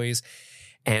Cowboys.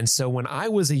 And so when I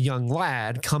was a young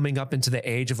lad coming up into the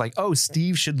age of like, oh,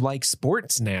 Steve should like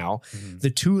sports now,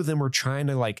 the 2 of them were trying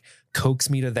to like coax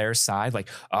me to their side. Like,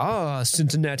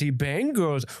 Cincinnati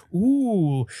Bengals.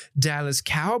 Ooh, Dallas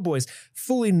Cowboys.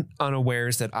 Fully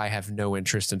unawares that I have no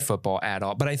interest in football at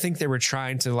all. But I think they were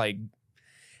trying to like,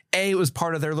 it was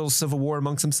part of their little civil war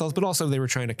amongst themselves, but also they were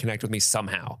trying to connect with me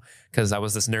somehow because I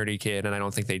was this nerdy kid and I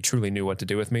don't think they truly knew what to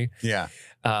do with me. Yeah.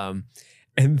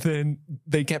 And then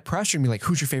they kept pressuring me like,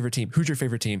 who's your favorite team? Who's your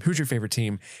favorite team? Who's your favorite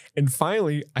team? And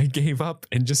finally, I gave up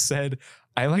and just said,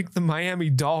 I like the Miami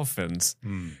Dolphins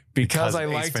because I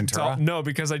liked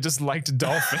because I just liked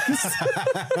dolphins.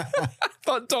 I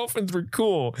thought dolphins were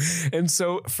cool. And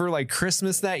so for like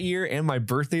Christmas that year and my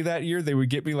birthday that year, they would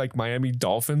get me like Miami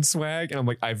Dolphins swag. And I'm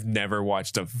like, I've never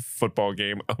watched a football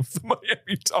game of the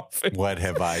Miami Dolphins. What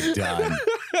have I done?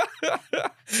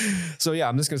 So yeah,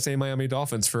 I'm just going to say Miami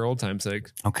Dolphins for old time's sake.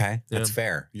 Okay, that's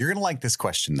fair. You're going to like this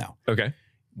question though. Okay.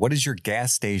 What is your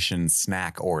gas station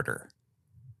snack order?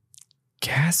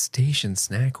 Gas station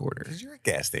snack order. Because you're a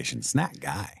gas station snack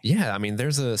guy. Yeah, I mean,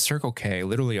 there's a Circle K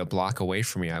literally a block away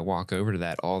from me. I walk over to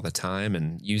that all the time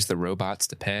and use the robots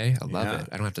to pay. I love it.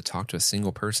 I don't have to talk to a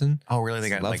single person. Oh, really? They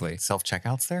got lovely like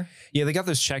self-checkouts there? Yeah, they got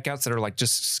those checkouts that are like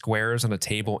just squares on a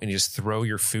table and you just throw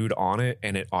your food on it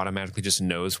and it automatically just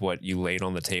knows what you laid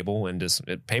on the table and just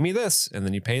pay me this. And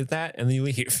then you pay that and then you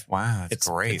leave. Wow, that's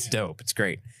great. It's dope. It's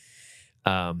great.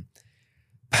 But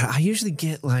I usually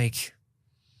get like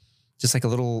just like a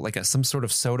little, like some sort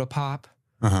of soda pop.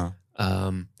 Uh-huh.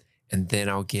 And then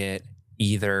I'll get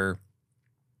either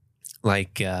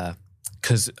like, they're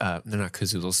not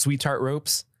Kazoodles, Sweet Tart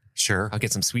Ropes. Sure. I'll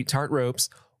get some Sweet Tart Ropes,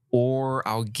 or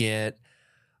I'll get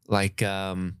like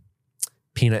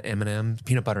peanut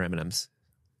butter M&Ms.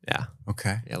 Yeah.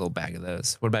 Okay. Yeah, a little bag of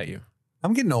those. What about you?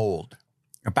 I'm getting old.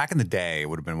 Back in the day, it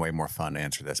would have been way more fun to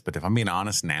answer this. But if I'm being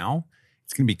honest now,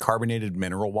 it's going to be carbonated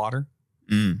mineral water.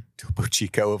 Topo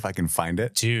Chico, if I can find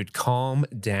it. Dude, calm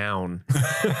down.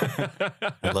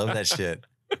 I love that shit.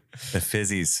 The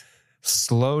fizzies.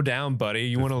 Slow down, buddy.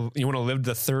 You want to live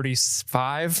to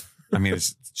 35? I mean,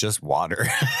 it's just water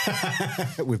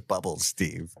with bubbles,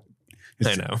 Steve.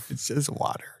 I know. It's just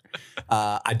water.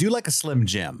 I do like a Slim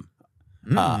Jim.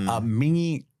 A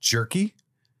Mingy jerky.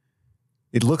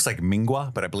 It looks like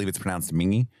Mingua, but I believe it's pronounced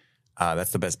Mingy.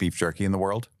 That's the best beef jerky in the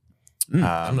world.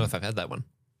 I don't know if I've had that one.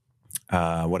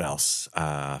 What else?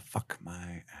 Fuck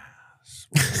my ass.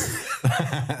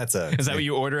 That's a. Is that what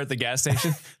you order at the gas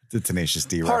station? The Tenacious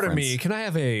D Pardon reference. me, can I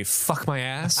have a fuck my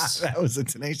ass? That was a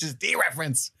Tenacious D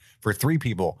reference for 3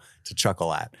 people to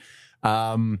chuckle at.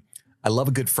 I love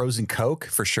a good frozen Coke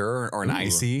for sure, or an Ooh.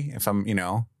 icy. If I'm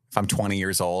 20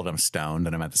 years old, I'm stoned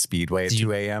and I'm at the Speedway at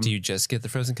 2 a.m. Do you just get the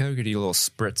frozen Coke, or do you a little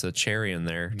spritz of cherry in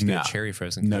there to get a cherry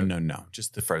frozen Coke? No.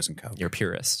 Just the frozen Coke. You're a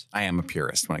purist. I am a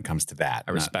purist when it comes to that.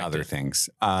 I respect not other it. things.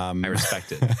 I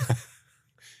respect it.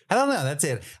 I don't know. That's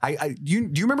it. Do you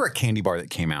remember a candy bar that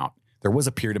came out? There was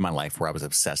a period in my life where I was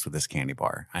obsessed with this candy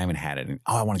bar. I haven't had it.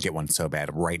 I want to get one so bad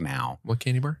right now. What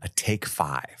candy bar? A Take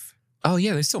 5. Oh,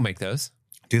 yeah, they still make those.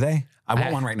 Do they? I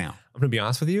want one right now. I'm going to be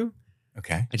honest with you.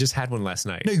 Okay. I just had one last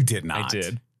night. No, you did not. I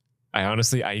did.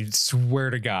 I swear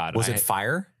to God. Was it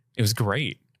fire? It was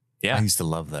great. Yeah. I used to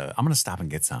love those. I'm going to stop and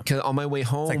get some. Because on my way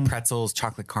home, It's like pretzels,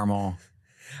 chocolate caramel.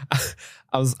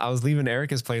 I was leaving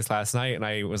Erica's place last night, and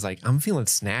I was like, I'm feeling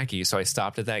snacky. So I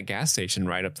stopped at that gas station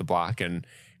right up the block and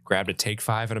grabbed a Take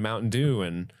 5 and a Mountain Dew,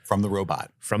 and From the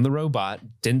robot. from the robot,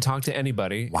 didn't talk to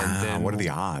anybody. Wow. And then What are the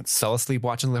odds? fell asleep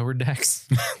watching Lower Decks.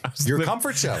 Your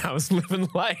comfort show. I was living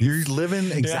life. You're living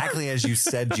exactly as you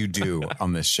said you do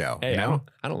on this show. Hey, you know?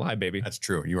 I don't lie, baby. That's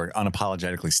true. You are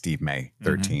unapologetically Steve May,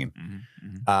 13. Mhm.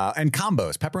 And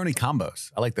combos, pepperoni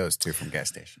combos. I like those too from gas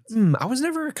stations. I was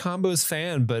never a combos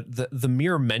fan, but the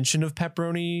mere mention of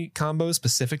pepperoni combos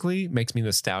specifically makes me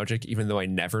nostalgic, even though I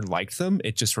never liked them.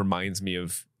 It just reminds me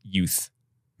of youth.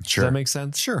 Sure. Does that make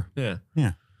sense? Sure. Yeah.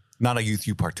 Not a youth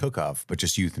you partook of, but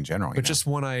just youth in general. But just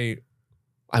one I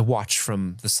watched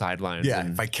from the sidelines. yeah,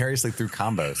 and, vicariously through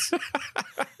combos.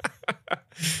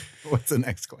 What's the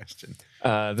next question?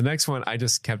 the next one I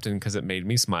just kept in because it made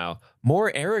me smile.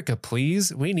 More Erica,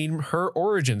 please. We need her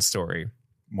origin story.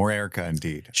 More Erica,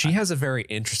 indeed. She has a very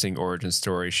interesting origin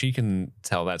story. She can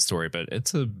tell that story, but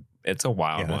it's a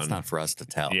wild Yeah, one. that's not for us to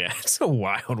tell. Yeah, it's a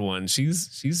wild one.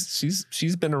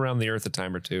 She's been around the earth a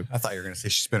time or two. I thought you were going to say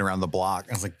she's been around the block.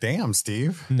 I was like, damn,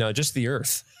 Steve. No, just the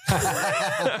earth.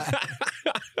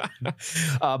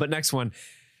 But next one.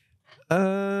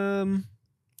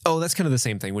 That's kind of the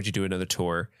same thing. Would you do another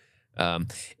tour?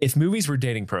 If movies were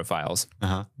dating profiles,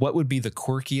 Uh-huh. what would be the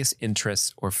quirkiest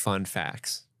interests or fun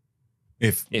facts?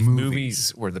 If If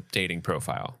movies were the dating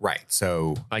profile. Right.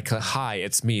 So, Like, hi,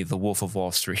 it's me, the Wolf of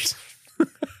Wall Street.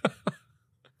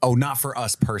 not for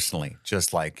us personally,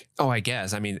 just like. Oh, I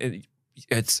guess. I mean,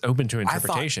 it's open to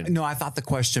interpretation. I thought the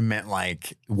question meant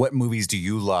like, what movies do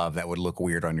you love that would look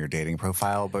weird on your dating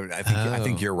profile? But I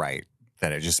think you're right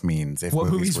that it just means if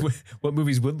what movies were, what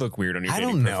movies would look weird on your I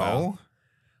dating don't profile? know.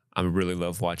 I really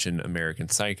love watching American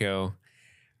Psycho.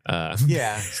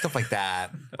 Yeah, stuff like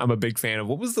that. I'm a big fan of,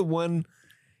 what was the one?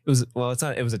 It was a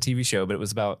TV show, but it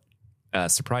was about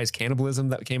surprise cannibalism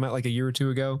that came out like a year or two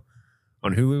ago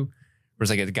on Hulu. Where it's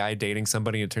like a guy dating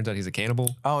somebody and it turns out he's a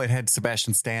cannibal. Oh, it had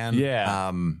Sebastian Stan.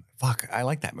 Yeah. Fuck, I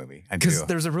like that movie. I Because do.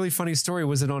 there's a really funny story.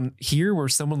 Was it on here where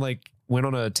someone like went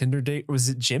on a Tinder date? Was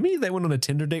it Jimmy? They went on a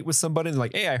Tinder date with somebody and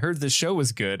like, hey, I heard this show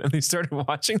was good. And they started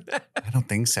watching that. I don't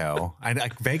think so. I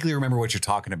vaguely remember what you're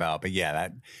talking about, but yeah,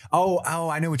 that. Oh,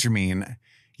 I know what you mean.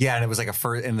 Yeah, and it was like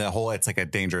it's like a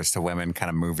Dangerous to Women kind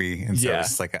of movie, and so Yeah.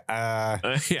 it's like Yeah.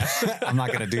 I'm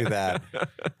not gonna do that.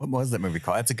 What was that movie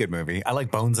called? That's a good movie. I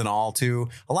like Bones and All too.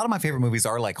 A lot of my favorite movies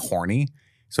are like horny,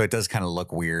 so it does kind of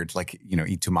look weird. Like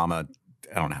Y Tu Mama.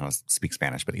 I don't know how to speak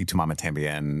Spanish, but Y Tu Mama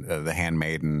Tambien, The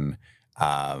Handmaiden.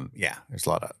 Yeah, there's a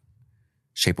lot of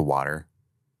Shape of Water,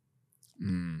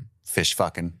 fish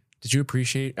fucking. Did you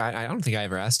appreciate, I don't think I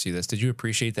ever asked you this. Did you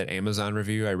appreciate that Amazon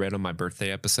review I read on my birthday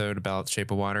episode about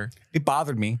Shape of Water? It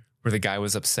bothered me. Where the guy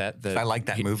was upset that I like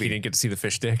that movie. He didn't get to see the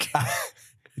fish dick.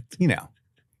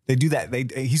 They do that.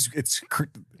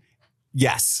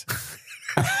 Yes.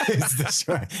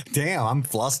 Damn, I'm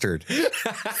flustered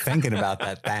thinking about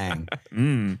that thing.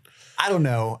 I don't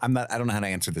know. I don't know how to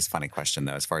answer this funny question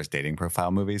though. As far as dating profile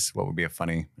movies, what would be a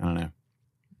funny? I don't know.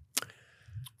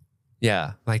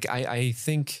 Yeah, like I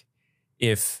think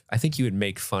you would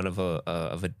make fun of a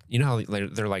how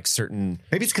they're like certain.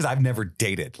 Maybe it's because I've never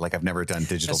dated. Like I've never done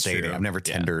digital That's dating. true. I've never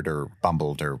Tindered or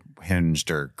Bumbled or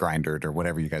Hinged or Grindred or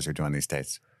whatever you guys are doing these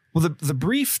days. Well, the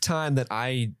brief time that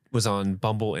I was on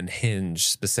Bumble and Hinge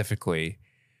specifically,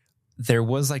 there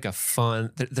was like a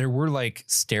fun. There were like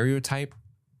stereotype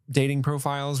dating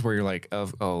profiles where you're like,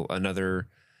 another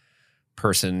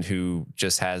person who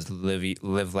just has live,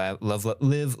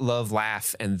 love,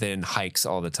 laugh, and then hikes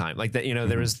all the time, like that.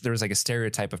 There was like a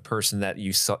stereotype of person that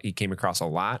you came across a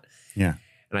lot. Yeah,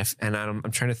 and I'm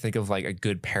trying to think of like a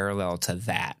good parallel to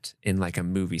that in like a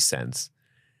movie sense.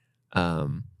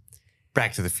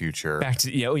 Back to the Future. Back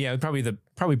to it'd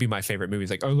probably be my favorite movies.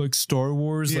 Like, I like Star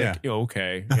Wars. Yeah. Like,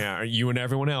 okay, yeah, you and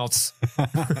everyone else.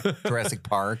 Jurassic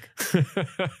Park.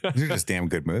 These are just damn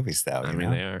good movies, though. I you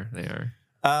mean, know? they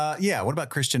are. Yeah. What about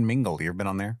Christian Mingle? You ever been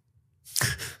on there?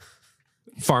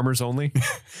 Farmers Only.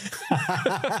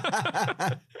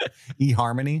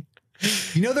 eHarmony.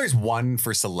 You know, there's one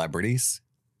for celebrities.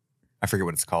 I forget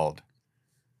what it's called,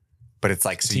 but it's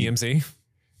like TMZ.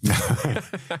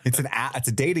 It's an app. It's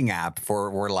a dating app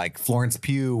for where like Florence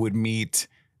Pugh would meet,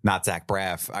 not Zach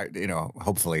Braff.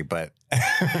 Hopefully, but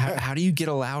How do you get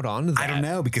allowed onto that? I don't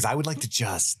know, because I would like to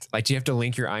just Like, do you have to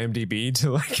link your IMDb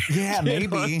to like? Yeah, get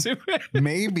maybe. onto it?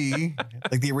 maybe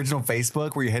like the original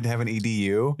Facebook where you had to have an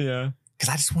EDU. Yeah. Because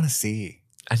I just want to see.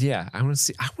 Yeah, I want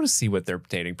to see what their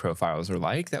dating profiles are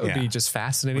like. That would Yeah. be just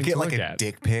fascinating We get to like look a at.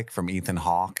 dick pic from Ethan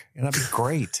Hawke, and that'd be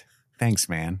great. Thanks,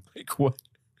 man. Like, what?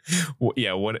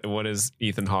 Yeah, what is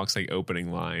Ethan Hawke's like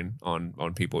opening line on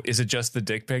people? Is it just the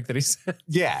dick pic that he sent?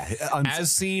 Yeah,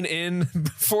 As seen in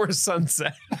Before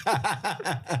Sunset.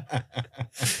 Do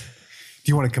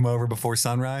you want to come over before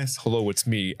sunrise? Hello, it's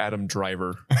me, Adam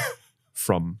Driver,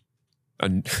 from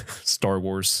Star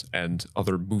Wars and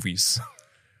other movies.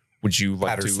 Would you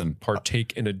like Patterson. to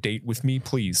partake in a date with me,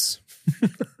 please?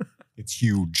 It's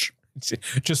huge.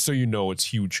 Just so you know, it's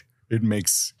huge. It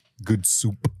makes good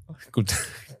soup. Good.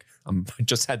 I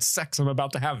just had sex. I'm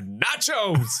about to have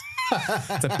nachos.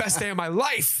 It's the best day of my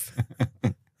life.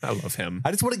 I love him. I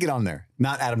just want to get on there.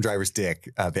 Not Adam Driver's dick,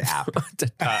 the app,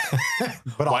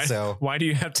 but also, why do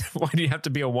you have to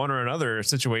be a one or another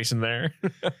situation there?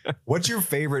 what's your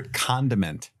favorite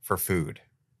condiment for food?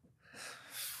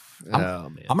 Oh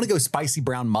man, I'm going to go spicy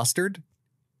brown mustard,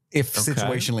 if Okay.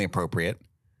 situationally appropriate.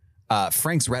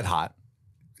 Frank's Red Hot.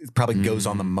 It probably goes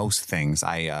on the most things.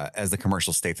 As the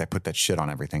commercial states, I put that shit on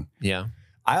everything. yeah.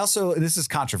 I also, this is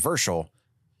controversial,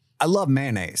 I love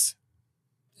mayonnaise.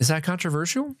 Is that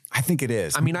controversial? I think it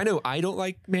is. I mean, I know I don't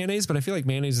like mayonnaise, but I feel like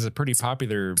mayonnaise is a pretty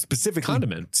popular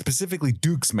condiment. Specifically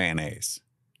Duke's mayonnaise.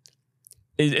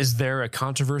 Is there a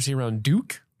controversy around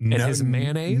Duke and his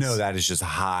mayonnaise? No, that is just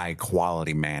high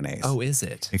quality mayonnaise. Oh, is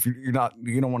it? If you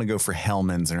don't want to go for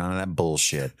Hellman's or none of that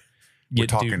bullshit. We're Get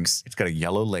talking, Duke's. It's got a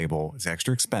yellow label. It's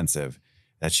extra expensive.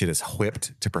 That shit is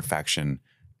whipped to perfection.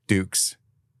 Duke's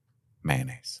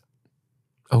mayonnaise.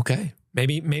 Okay.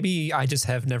 Maybe I just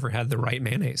have never had the right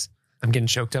mayonnaise. I'm getting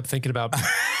choked up thinking about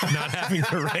not having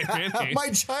the right mayonnaise. My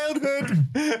childhood.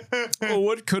 Oh,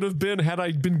 what could have been had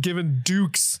I been given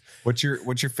Duke's? What's your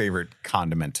favorite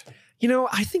condiment? You know,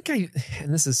 I think and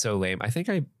this is so lame. I think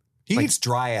He eats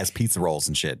dry ass pizza rolls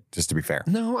and shit, just to be fair.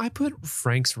 I put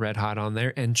Frank's Red Hot on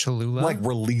there and Cholula. Like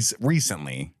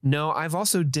recently. No, I've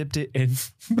also dipped it in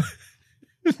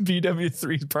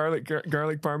BW3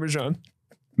 garlic parmesan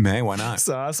May, why not?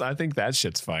 sauce. I think that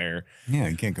shit's fire. Yeah,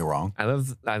 you can't go wrong. I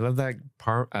love that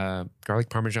garlic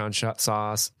parmesan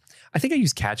sauce. I think I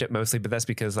use ketchup mostly, but that's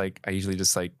because like I usually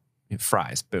just like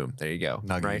fries. Boom, there you go.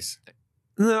 Nuggies. Right?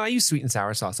 No, I use sweet and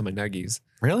sour sauce on my nuggies.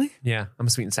 Really? Yeah, I'm a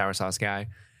sweet and sour sauce guy.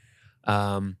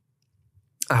 I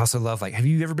also love have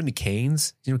you ever been to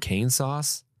Cane's? Do you know Cane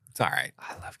sauce? It's all right.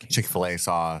 I love Cane Chick-fil-A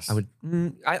sauce.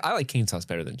 I like Cane sauce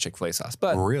better than Chick-fil-A sauce,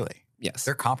 but Really? yes.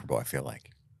 They're comparable, I feel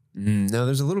like. No,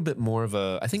 there's a little bit more of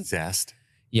I think, Zest.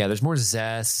 yeah, there's more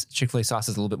zest. Chick-fil-A sauce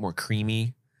is a little bit more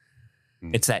creamy.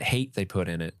 It's that hate they put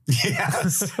in it.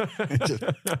 Yes.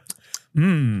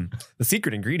 The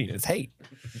secret ingredient is hate.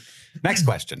 Next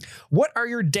question. What are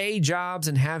your day jobs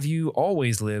and have you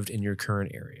always lived in your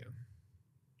current area?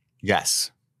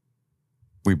 Yes.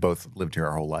 We both lived here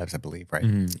our whole lives, I believe, right?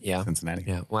 Yeah. Cincinnati.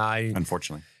 Yeah. Well,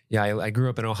 Unfortunately. I grew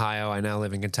up in Ohio. I now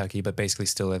live in Kentucky, but basically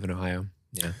still live in Ohio.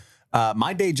 Yeah.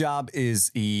 My day job is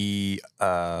the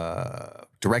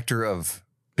director of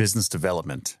business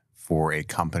development for a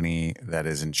company that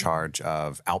is in charge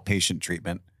of outpatient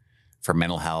treatment for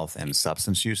mental health and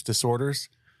substance use disorders.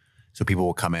 So people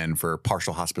will come in for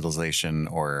partial hospitalization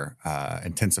or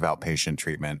intensive outpatient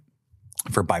treatment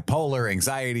for bipolar,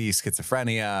 anxiety,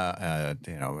 schizophrenia,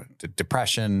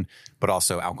 depression, but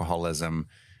also alcoholism,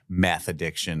 meth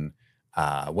addiction,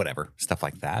 whatever, stuff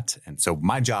like that. And so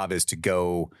my job is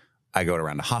I go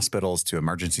around to hospitals, to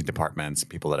emergency departments,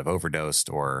 people that have overdosed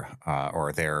or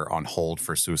they're on hold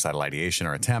for suicidal ideation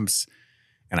or attempts.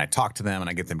 And I talk to them and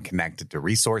I get them connected to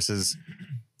resources.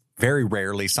 Very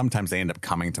rarely, sometimes they end up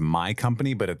coming to my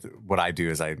company, but what I do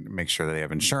is I make sure that they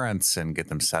have insurance and get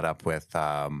them set up with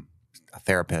a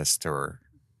therapist or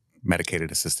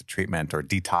medicated assisted treatment or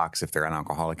detox if they're an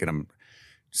alcoholic, get them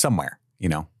somewhere,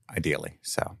 ideally.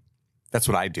 So that's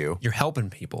what I do. You're helping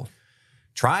people.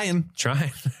 Trying.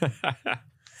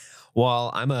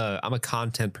 Well, I'm a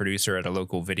content producer at a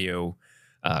local video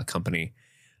company.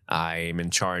 I'm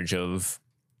in charge of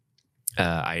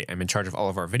I'm in charge of all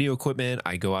of our video equipment.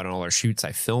 I go out on all our shoots.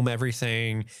 I film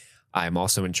everything. I'm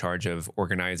also in charge of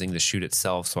organizing the shoot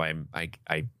itself. So I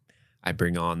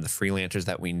bring on the freelancers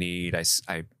that we need. I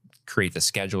create the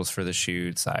schedules for the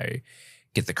shoots. I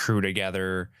get the crew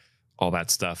together, all that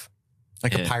stuff.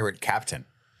 Like a pirate captain.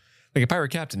 Like a pirate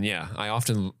captain, yeah. I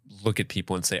often look at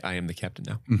people and say, I am the captain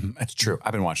now. Mm-hmm. That's true.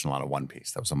 I've been watching a lot of One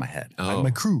Piece. That was on my head. Oh.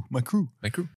 My crew.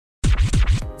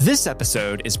 This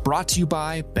episode is brought to you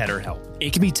by BetterHelp.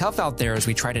 It can be tough out there as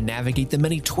we try to navigate the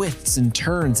many twists and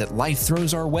turns that life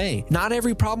throws our way. Not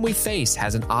every problem we face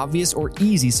has an obvious or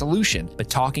easy solution,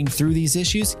 but talking through these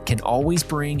issues can always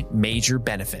bring major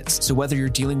benefits. So whether you're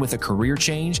dealing with a career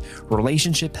change,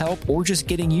 relationship help, or just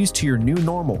getting used to your new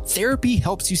normal, therapy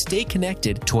helps you stay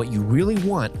connected to what you really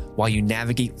want while you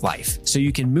navigate life, so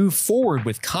you can move forward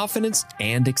with confidence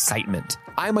and excitement.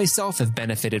 I myself have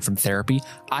benefited from therapy.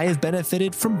 I have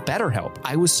benefited from BetterHelp.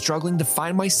 I was struggling to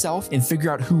find myself and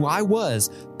figure out who I was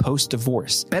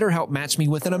post-divorce. BetterHelp matched me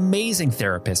with an amazing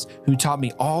therapist who taught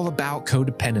me all about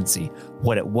codependency,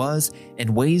 what it was,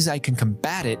 and ways I can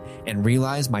combat it and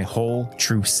realize my whole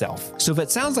true self. So if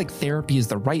it sounds like therapy is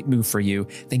the right move for you,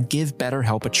 then give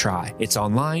BetterHelp a try. It's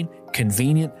online,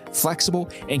 convenient, flexible,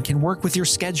 and can work with your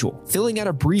schedule. Filling out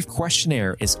a brief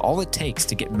questionnaire is all it takes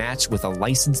to get matched with a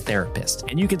licensed therapist,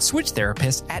 and you can switch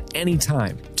therapists at any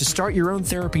time. To start your own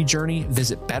therapy journey,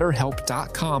 visit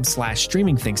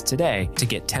betterhelp.com/streamingthings today to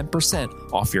get 10%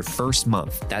 off your first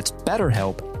month. That's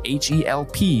BetterHelp,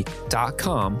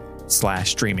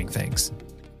 HELP.com/streamingthings.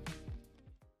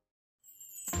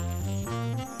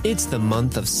 It's the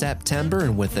month of September,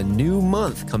 and with a new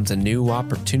month comes a new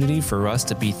opportunity for us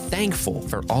to be thankful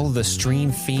for all of the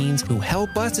stream fiends who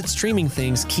help us at Streaming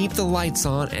Things keep the lights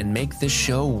on and make this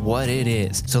show what it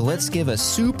is. So let's give a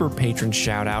super patron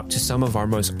shout out to some of our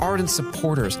most ardent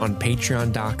supporters on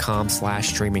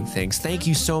patreon.com/streamingthings. Thank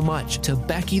you so much to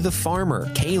Becky the Farmer,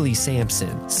 Kaylee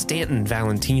Sampson, Stanton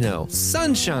Valentino,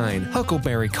 Sunshine,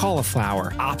 Huckleberry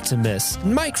Cauliflower, Optimus,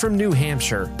 Mike from New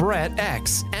Hampshire, Brett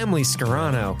X, Emily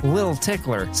Scarano, Lil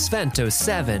Tickler,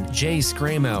 Svento7, Jay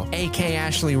Scramo, AK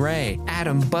Ashley Ray,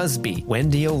 Adam Busby,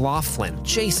 Wendy O'Laughlin,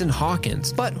 Jason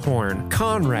Hawkins, Butthorn,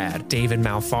 Conrad, David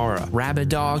Malfara, Rabbit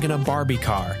Dog in a Barbie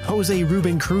Car, Jose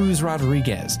Ruben Cruz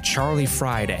Rodriguez, Charlie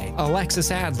Friday,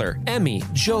 Alexis Adler, Emmy,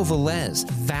 Joe Velez,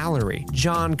 Valerie,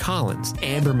 John Collins,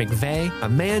 Amber McVeigh,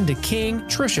 Amanda King,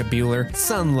 Trisha Bueller,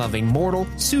 Sun-Loving Mortal,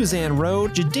 Suzanne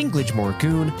Rode, Jadinklage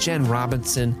Morgoon, Jen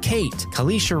Robinson, Kate,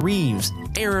 Kalisha Reeves,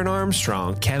 Aaron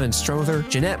Armstrong, Kevin Strother,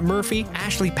 Jeanette Murphy,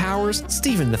 Ashley Powers,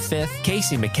 Stephen V,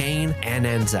 Casey McCain, and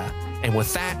Enza. And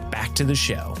with that, back to the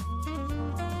show.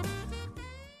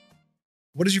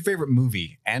 What is your favorite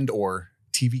movie and or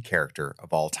TV character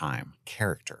of all time?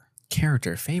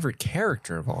 Favorite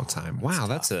character of all time.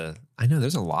 Wow, I know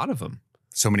there's a lot of them.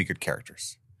 So many good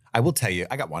characters. I will tell you,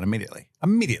 I got one immediately.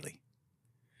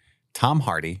 Tom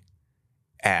Hardy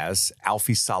as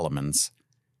Alfie Solomons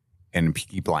in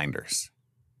Peaky Blinders.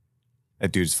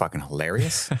 That dude's fucking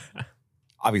hilarious.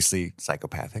 Obviously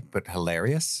psychopathic, but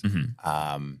hilarious.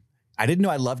 Mm-hmm. I didn't know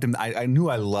I loved him. I knew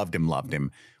I loved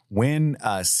him when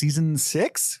season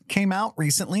 6 came out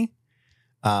recently.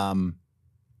 Well,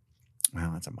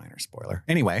 that's a minor spoiler.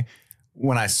 Anyway,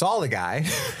 when I saw the guy,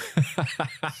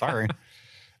 sorry,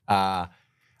 I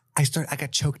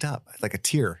got choked up like a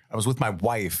tear. I was with my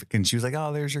wife and she was like,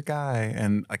 "Oh, there's your guy."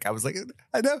 And like, I was like,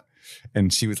 "I know."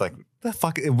 And she was like, "The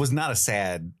fuck?" It was not a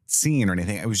sad scene or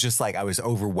anything. It was just like, I was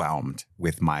overwhelmed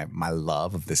with my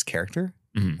love of this character.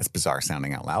 Mm-hmm. That's bizarre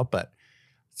sounding out loud. But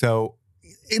so,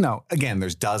 again,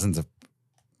 there's dozens of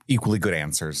equally good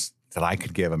answers that I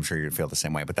could give. I'm sure you'd feel the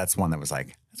same way, but that's one that was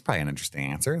like, that's probably an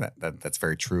interesting answer. That's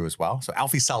very true as well. So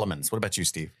Alfie Solomons. What about you,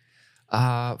 Steve?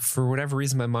 For whatever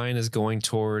reason, my mind is going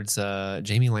towards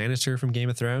Jaime Lannister from Game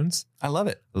of Thrones. I love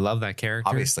it. Love that character.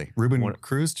 Obviously. Ruben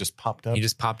Cruz just popped up. He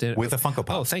just popped in. With a Funko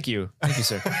Pop. Oh, thank you. Thank you,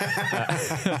 sir.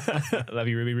 Love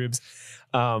you, Ruby Rubes.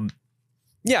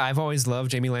 Yeah, I've always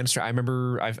loved Jaime Lannister. I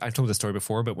remember, I've told this story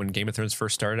before, but when Game of Thrones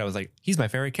first started, I was like, he's my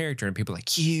favorite character. And people were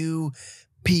like, you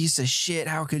piece of shit.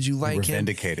 How could you like him?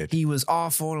 Vindicated. He was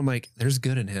awful. And I'm like, there's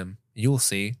good in him. You'll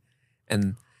see.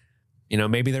 And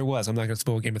maybe there was. I'm not going to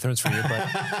spoil Game of Thrones for you, but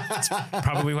it's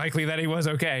probably likely that he was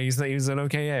okay. He's an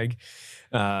okay egg.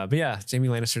 But yeah, Jaime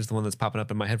Lannister's the one that's popping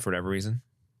up in my head for whatever reason.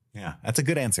 Yeah, that's a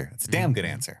good answer. That's a damn good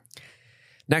answer.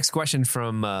 Next question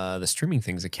from the Streaming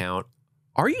Things account.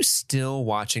 Are you still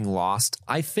watching Lost?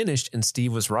 I finished and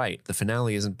Steve was right. The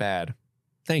finale isn't bad.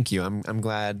 Thank you. I'm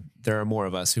glad there are more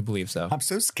of us who believe so. I'm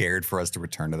so scared for us to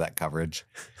return to that coverage.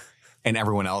 and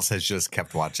everyone else has just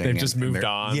kept watching. They've just moved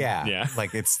on. Yeah. Yeah.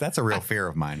 Like that's a real fear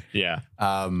of mine. Yeah.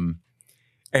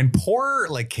 And poor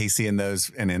like Casey and those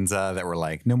and Enza that were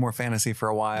like, no more fantasy for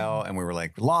a while. And we were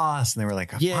like lost. And they were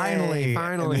like, Yay, finally.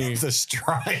 finally. And it's a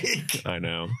strike. I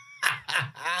know.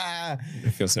 I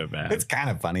feel so bad. It's kind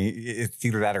of funny. It's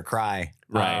either that or cry.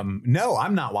 Right. No,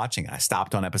 I'm not watching it. I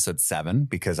stopped on episode 7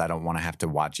 because I don't want to have to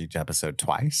watch each episode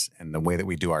twice. And the way that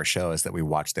we do our show is that we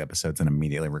watch the episodes and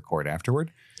immediately record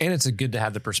afterward. And it's good to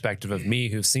have the perspective of me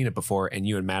who's seen it before, and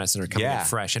you and Madison are coming in Yeah.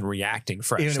 fresh and reacting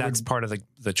fresh. Even it That's would- part of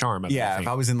the charm of it. I Yeah, think.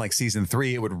 if I was in like season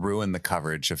 3, it would ruin the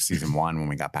coverage of season 1 when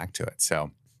we got back to it.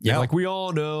 So Yeah, no. like we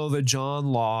all know that John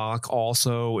Locke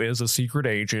also is a secret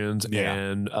agent Yeah.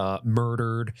 and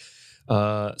murdered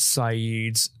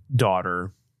Saeed's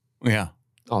daughter. yeah.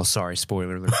 Oh, sorry,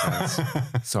 spoiler alert. guys.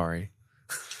 Sorry.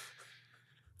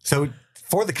 So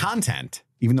for the content,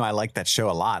 even though I like that show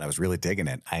a lot, I was really digging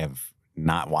it. I have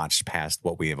not watched past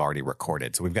what we have already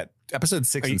recorded. So we've got episodes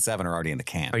 6 and 7 are already in the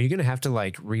can. Are you gonna have to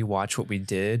like rewatch what we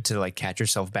did to like catch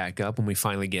yourself back up when we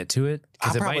finally get to it?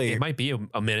 Because I'll it might be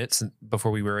a minute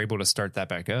before we were able to start that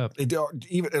back up. It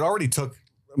already took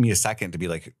me a second to be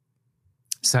like,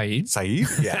 Saeed? Saeed?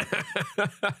 Yeah.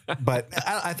 But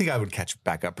I think I would catch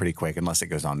back up pretty quick unless it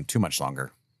goes on too much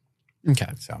longer. Okay.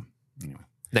 So anyway.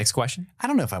 Next question. I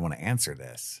don't know if I want to answer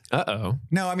this. Uh-oh.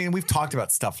 No, I mean, we've talked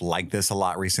about stuff like this a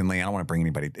lot recently. I don't want to bring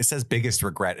anybody. It says biggest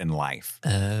regret in life.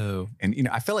 Oh. And,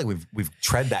 I feel like we've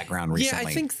tread that ground recently. Yeah,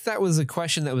 I think that was a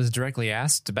question that was directly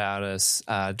asked about us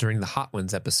during the Hot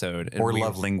Ones episode. And or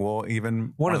Love Lingual,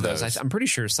 even. One of those. I'm pretty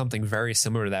sure something very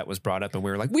similar to that was brought up, and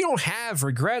we were like, we don't have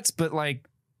regrets, but like,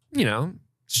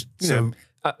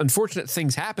 unfortunate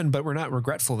things happen, but we're not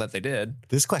regretful that they did.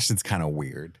 This question's kind of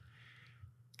weird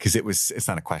because it's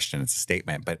not a question, it's a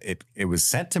statement, but it was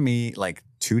sent to me like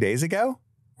 2 days ago,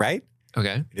 right?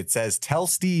 Okay. It says, tell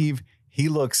Steve he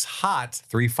looks hot,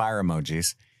 3 fire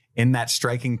emojis, in that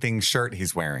striking things shirt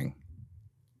he's wearing.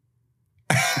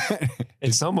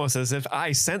 It's almost as if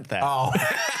I sent that. Oh.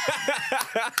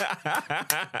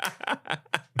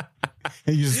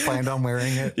 You just planned on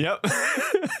wearing it? Yep.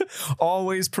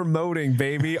 Always promoting,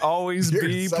 baby. Always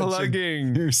be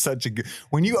plugging. You're such a good.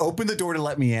 When you opened the door to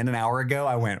let me in an hour ago,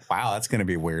 I went, wow, that's going to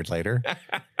be weird later.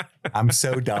 I'm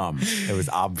so dumb. It was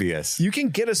obvious. You can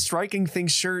get a Striking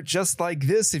Things shirt just like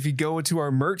this if you go to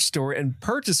our merch store and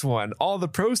purchase one, all the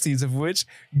proceeds of which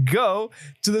go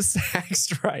to the SAG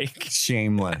strike.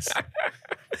 Shameless.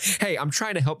 Hey, I'm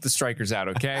trying to help the strikers out,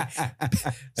 okay?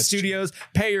 Studios,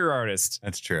 pay your artist.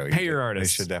 That's true. Pay your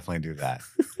artist. They should definitely do that.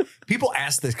 People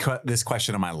ask this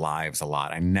question in my lives a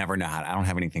lot. I never know how. I don't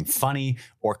have anything funny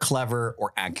or clever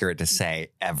or accurate to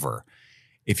say ever.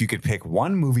 If you could pick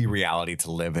one movie reality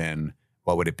to live in,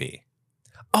 what would it be?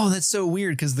 Oh, that's so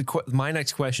weird because my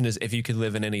next question is if you could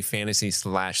live in any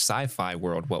fantasy/sci-fi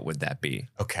world, what would that be?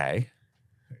 Okay.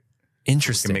 We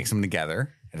Interesting. can mix them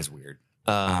together. That is weird.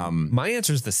 My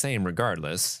answer is the same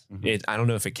regardless. Mhm. I don't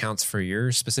know if it counts for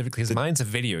yours specifically because mine's a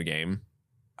video game.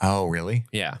 Oh, really?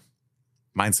 Yeah.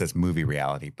 Mine says movie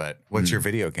reality, but what's your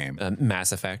video game?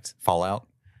 Mass Effect. Fallout?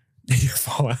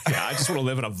 Fallout. Yeah, I just want to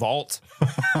live in a vault.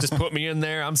 Just put me in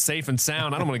there. I'm safe and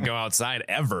sound. I don't want to go outside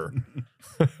ever.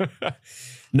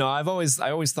 No, I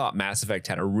always thought Mass Effect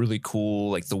had a really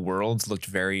cool, like the worlds looked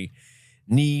very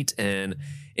neat, and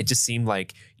it just seemed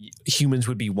like humans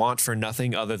would be want for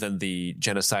nothing other than the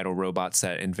genocidal robots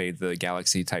that invade the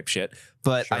galaxy type shit.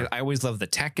 But Sure. I always loved the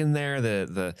tech in there,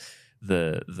 the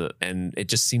and it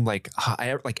just seemed like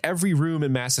like every room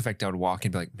in Mass Effect I would walk in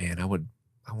and be like, man, I want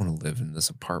to live in this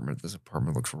apartment. This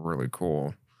apartment looks really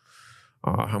cool.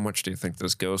 How much do you think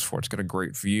this goes for? It's got a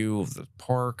great view of the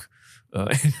park.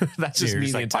 That's just You're me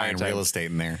just the like entire buying time. real estate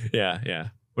in there. Yeah.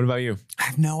 What about you? I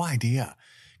have no idea.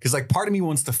 Because like part of me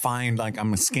wants to find, like,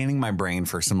 I'm scanning my brain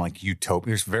for some like utopia.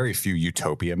 There's very few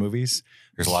utopia movies.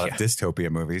 There's a lot of dystopia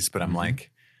movies, but I'm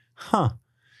like, huh.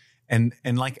 And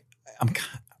like,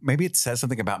 maybe it says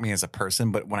something about me as a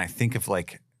person, but when I think of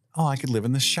like, oh, I could live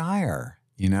in the Shire,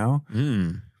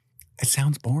 it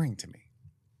sounds boring to me.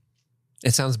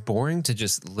 It sounds boring to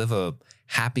just live a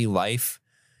happy life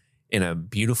in a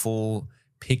beautiful,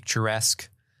 picturesque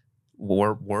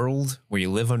world where you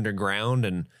live underground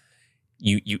and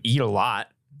you eat a lot.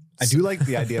 I do like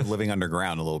the idea of living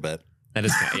underground a little bit. That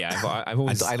is, yeah. I've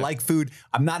always. I like food.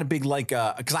 I'm not a big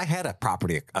because I had a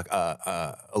property,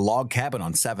 a log cabin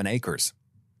on 7 acres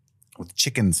with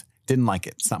chickens. Didn't like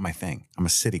it. It's not my thing. I'm a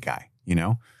city guy,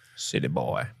 City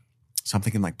boy. So I'm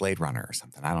thinking like Blade Runner or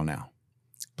something. I don't know.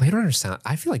 Blade Runner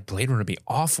I feel like Blade Runner would be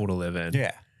awful to live in.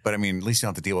 Yeah, but I mean, at least you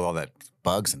don't have to deal with all that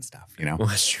bugs and stuff, Well,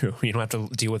 that's true. You don't have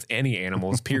to deal with any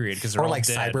animals, period, because they're or all like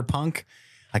dead. Cyberpunk.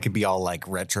 I could be all like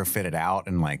retrofitted out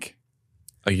and like.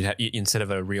 Oh, you'd have instead of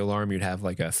a real arm, you'd have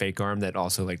like a fake arm that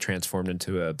also like transformed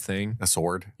into a thing. A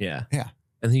sword. Yeah. Yeah.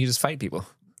 And then you just fight people.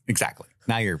 Exactly.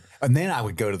 And then I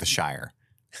would go to the Shire.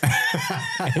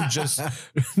 And just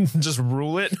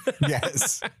rule it.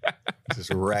 Yes.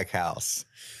 Just wreck house.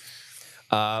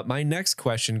 My next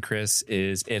question, Chris,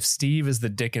 is if Steve is the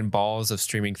dick and balls of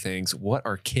streaming things, what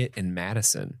are Kit and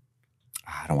Madison?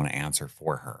 I don't want to answer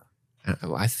for her.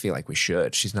 I feel like we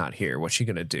should. She's not here. What's she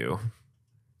going to do?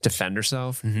 Defend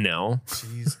herself? No.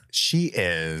 She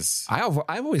is. I've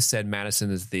always said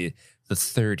Madison is the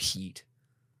third Heat.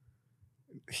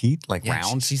 Heat? Like Yeah,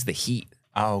 round? she's the Heat.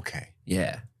 Oh, okay.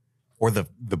 Yeah. Or the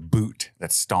boot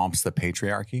that stomps the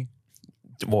patriarchy.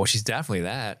 Well, she's definitely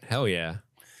that. Hell yeah.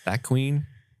 That queen.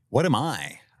 What am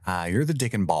I? You're the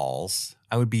dick and balls.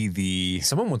 I would be the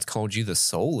Someone once called you the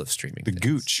soul of streaming. the things.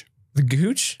 gooch, The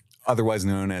gooch? otherwise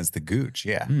known as the gooch.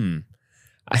 Yeah.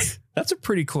 That's a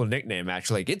pretty cool nickname,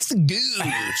 actually. Like, it's the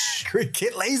gooch.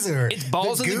 Kit Laser. It's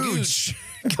balls in the gooch.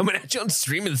 Coming at you on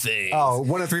streaming things. Oh,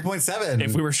 103.7.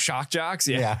 If we were shock jocks,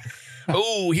 yeah. Yeah.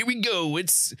 Oh, here we go.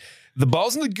 It's the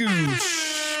balls in the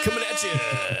gooch coming at you.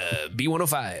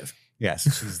 B105. Yes.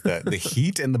 She's the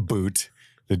heat and the boot,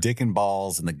 the dick and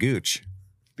balls and the gooch.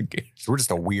 So we're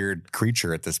just a weird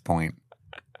creature at this point.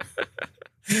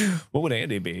 What would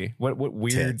Andy be? What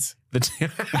weird? Tits.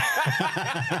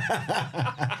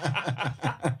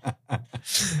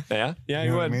 Yeah, You he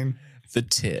know would. what I mean? The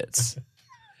tits.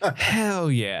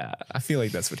 Hell yeah. I feel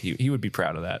like that's what he would be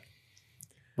proud of that.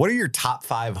 What are your top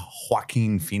 5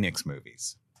 Joaquin Phoenix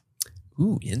movies?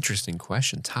 Ooh, interesting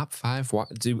question. Top 5.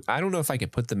 I don't know if I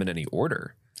could put them in any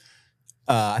order.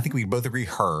 I think we both agree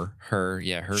her.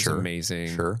 Her's Sure.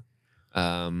 amazing. Sure.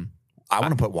 I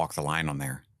want to put Walk the Line on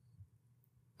there.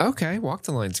 Okay, Walk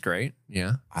the Line's great.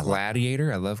 Yeah.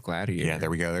 Gladiator. I love Gladiator. Yeah, there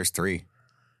we go. There's 3.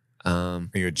 Are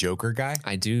you a Joker guy?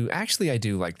 I do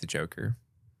like the Joker.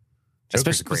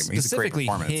 Joker's a great. He's a great Specifically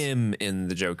performance. him in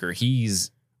the Joker.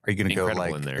 He's Are you going to go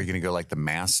incredible like? in there. Are you going to go like The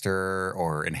Master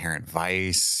or Inherent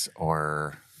Vice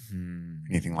or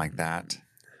anything like that?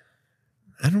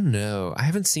 I don't know. I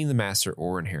haven't seen The Master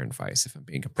or Inherent Vice, if I'm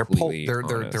being completely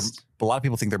honest. A lot of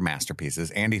people think they're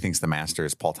masterpieces. Andy thinks The Master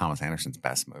is Paul Thomas Anderson's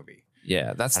best movie.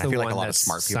 Yeah, that's And the I feel one like a lot of that's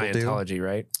smart people do. Scientology,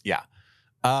 right? Yeah.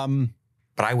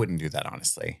 But I wouldn't do that,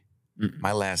 honestly. Mm-mm.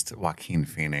 My last Joaquin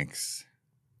Phoenix,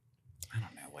 I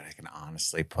don't know what I can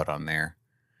honestly put on there.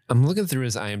 I'm looking through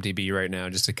his IMDb right now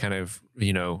just to kind of,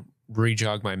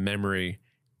 re-jog my memory.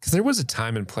 Because there was a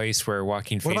time and place where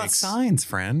Joaquin What about Phoenix... Signs,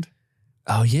 friend?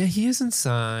 Oh, yeah, he is in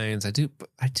Signs. I do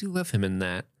love him in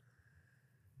that.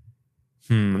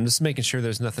 I'm just making sure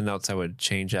there's nothing else I would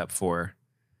change up for.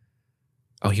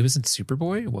 Oh, he was in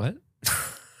Superboy? What?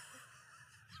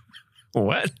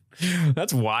 What?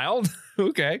 That's wild.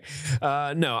 Okay.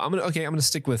 No, I'm gonna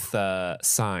stick with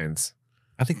Signs.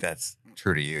 I think that's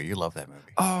true to you. You love that movie.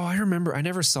 Oh, I remember. I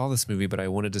never saw this movie, but I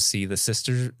wanted to see the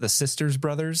Sisters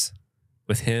Brothers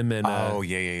with him and.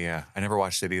 Yeah. I never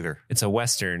watched it either. It's a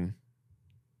Western.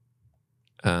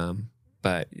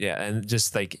 But yeah, and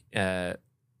just like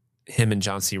him and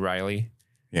John C. Reilly.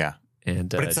 Yeah. And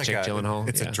But it's Jake Gyllenhaal.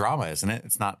 It's a drama, isn't it?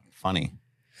 It's not funny.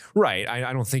 Right.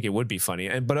 I don't think it would be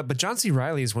funny. But John C.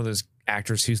 Reilly is one of those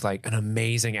actors who's like an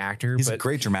amazing actor. He's but a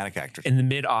great dramatic actor. in the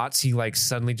mid-aughts, he like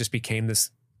suddenly just became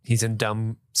this. He's in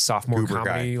dumb sophomore Goober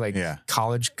comedy, guy. like Yeah.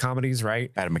 college comedies,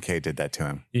 right? Adam McKay did that to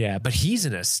him. Yeah, but he's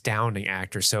an astounding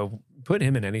actor. So put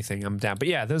him in anything, I'm down. But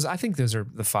yeah, I think those are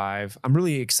the 5. I'm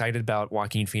really excited about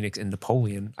Joaquin Phoenix in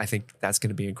Napoleon. I think that's going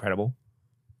to be incredible.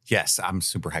 Yes, I'm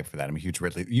super hyped for that. I'm a huge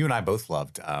Ridley. You and I both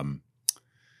loved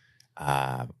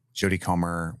Jodie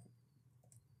Comer,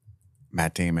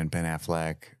 Matt Damon, Ben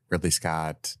Affleck, Ridley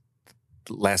Scott,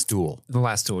 Last Duel. The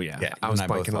Last Duel, yeah. Yeah, I you was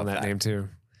and I both blanking on love that that. name too.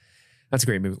 That's a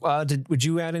great movie. Would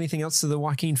you add anything else to the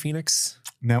Joaquin Phoenix?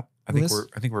 No, I think List?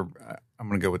 we're. I'm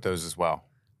going to go with those as well.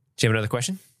 Do you have another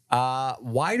question?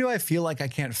 Why do I feel like I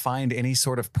can't find any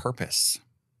sort of purpose?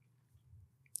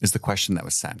 Is the question that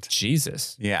was sent.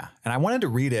 Jesus. Yeah, and I wanted to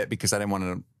read it because I didn't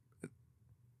want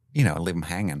to, leave them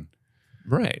hanging.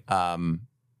 Right.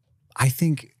 I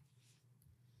think.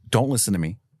 Don't listen to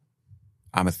me.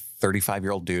 I'm a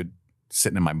 35-year-old dude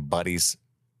sitting in my buddy's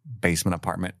basement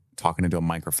apartment talking into a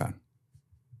microphone.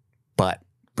 But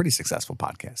pretty successful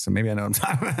podcast. So maybe I know what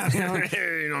I'm talking about. You know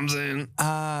what I'm saying?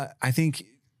 I think,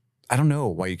 I don't know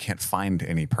why you can't find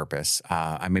any purpose.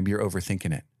 Maybe you're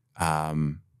overthinking it.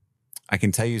 I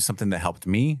can tell you something that helped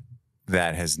me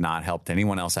that has not helped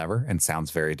anyone else ever and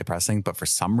sounds very depressing, but for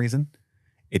some reason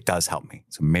it does help me.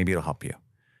 So maybe it'll help you.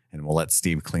 And we'll let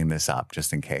Steve clean this up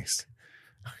just in case.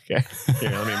 Okay. Here,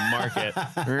 let me mark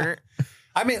it.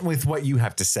 I meant with what you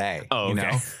have to say. Oh, you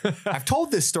okay. know? I've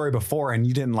told this story before and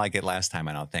you didn't like it last time,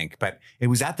 I don't think. But it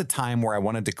was at the time where I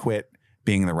wanted to quit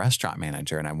being the restaurant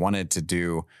manager and I wanted to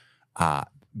do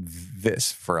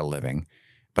this for a living.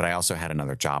 But I also had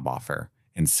another job offer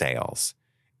in sales.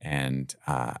 And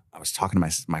I was talking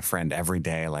to my friend every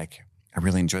day, like, I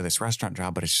really enjoy this restaurant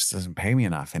job, but it just doesn't pay me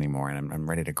enough anymore. And I'm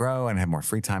ready to grow and have more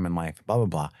free time in life, blah, blah,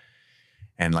 blah.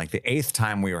 And like the 8th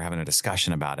time we were having a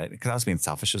discussion about it, because I was being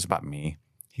selfish, it was about me.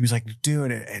 He was like,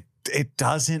 dude, it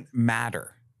doesn't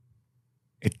matter.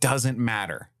 It doesn't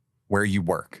matter where you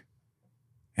work.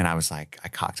 And I was like, I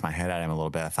cocked my head at him a little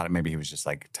bit. I thought maybe he was just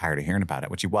like tired of hearing about it,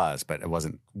 which he was, but it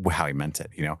wasn't how he meant it.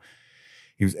 You know,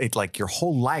 it's like your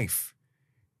whole life,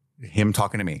 him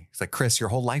talking to me. It's like, Chris, your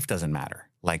whole life doesn't matter.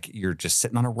 Like you're just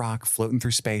sitting on a rock floating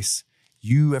through space.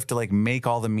 You have to like make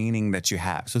all the meaning that you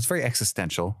have. So it's very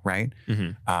existential, right?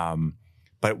 Mm-hmm.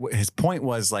 But his point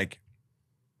was like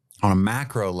on a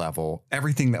macro level,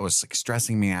 everything that was like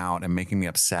stressing me out and making me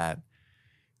upset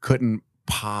couldn't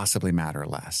possibly matter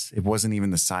less. It wasn't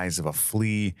even the size of a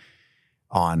flea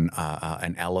on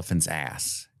an elephant's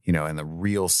ass, you know, in the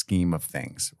real scheme of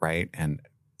things, right? And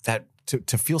that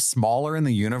to feel smaller in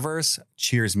the universe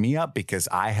cheers me up because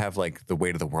I have like the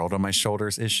weight of the world on my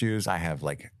shoulders issues. I have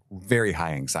like very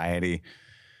high anxiety.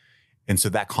 And so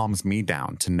that calms me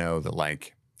down to know that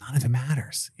like none of it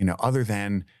matters, you know, other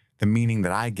than the meaning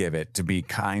that I give it to be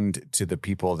kind to the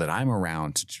people that I'm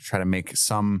around, to try to make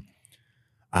some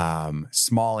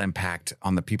small impact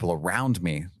on the people around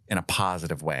me in a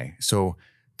positive way. So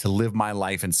to live my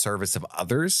life in service of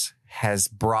others has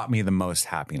brought me the most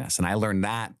happiness. And I learned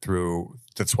that through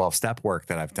the 12-step work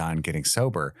that I've done getting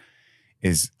sober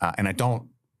is, and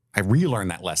I relearn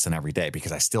that lesson every day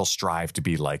because I still strive to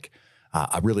be like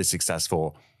a really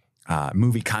successful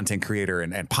movie content creator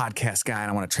and podcast guy.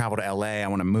 And I want to travel to LA. I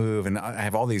want to move. And I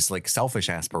have all these like selfish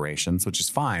aspirations, which is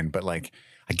fine. But like,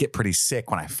 I get pretty sick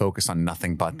when I focus on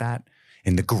nothing but that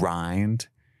in the grind,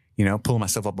 you know, pulling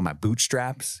myself up on my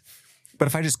bootstraps. But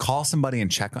if I just call somebody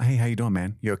and check, hey, how you doing,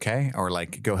 man? You okay? Or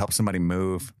like go help somebody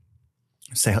move,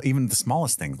 say even the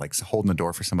smallest things, like holding the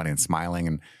door for somebody and smiling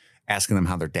and asking them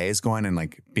how their day is going and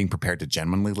like being prepared to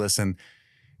genuinely listen.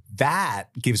 That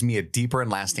gives me a deeper and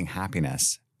lasting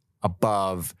happiness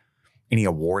above any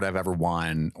award I've ever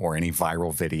won or any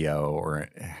viral video or,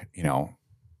 you know,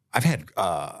 I've had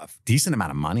a decent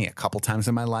amount of money a couple times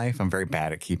in my life. I'm very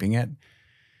bad at keeping it.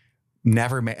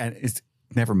 It's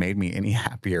never made me any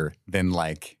happier than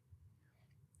like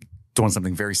doing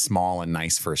something very small and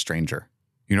nice for a stranger.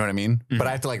 You know what I mean? Mm-hmm. But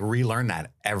I have to like relearn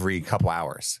that every couple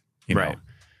hours, you know?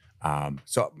 Right.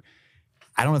 So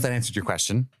I don't know if that answered your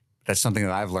question. That's something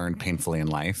that I've learned painfully in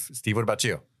life. Steve, what about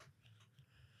you?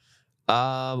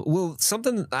 Well,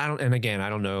 something I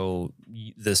don't know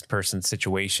this person's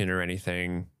situation or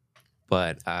anything,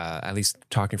 but at least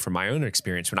talking from my own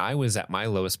experience, when I was at my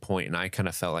lowest point and I kind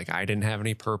of felt like I didn't have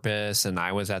any purpose and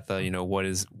I was at the, you know, what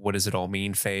does it all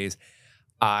mean phase,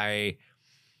 I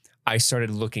started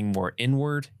looking more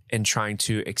inward and trying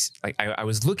to, I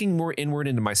was looking more inward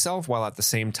into myself while at the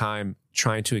same time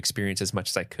trying to experience as much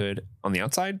as I could on the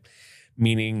outside.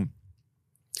 Meaning,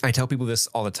 I tell people this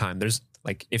all the time. There's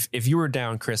like, if you were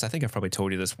down, Chris, I think I've probably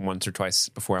told you this once or twice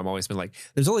before. I've always been like,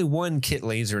 there's only one Kit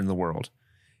Laser in the world.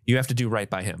 You have to do right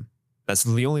by him. That's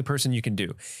the only person you can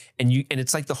do. And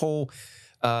it's like the whole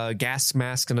gas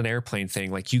mask on an airplane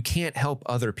thing. Like you can't help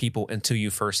other people until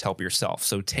you first help yourself.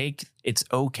 So it's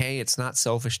okay. It's not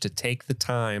selfish to take the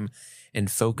time and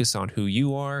focus on who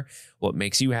you are, what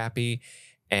makes you happy,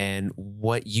 and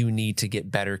what you need to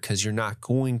get better. Because you're not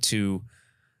going to,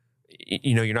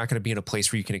 you're not going to be in a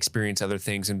place where you can experience other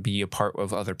things and be a part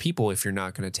of other people if you're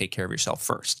not going to take care of yourself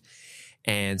first.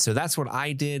 And so that's what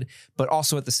I did. But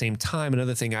also at the same time,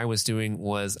 another thing I was doing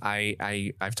was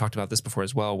I've talked about this before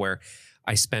as well, where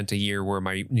I spent a year where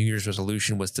my New Year's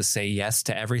resolution was to say yes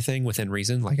to everything within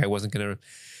reason. Like I wasn't going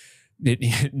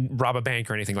to rob a bank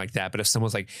or anything like that. But if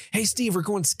someone's like, hey, Steve, we're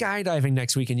going skydiving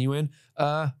next week and you in?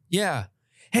 Yeah.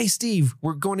 Hey, Steve,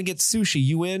 we're going to get sushi.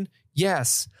 You in?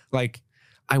 Yes. Like,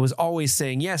 I was always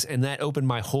saying yes, and that opened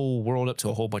my whole world up to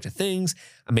a whole bunch of things.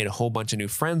 I made a whole bunch of new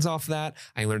friends off that.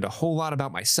 I learned a whole lot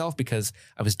about myself because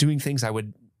I was doing things I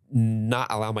would not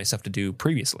allow myself to do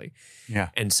previously.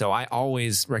 Yeah. And so I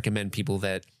always recommend people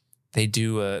that they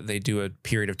do a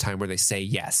period of time where they say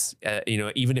yes.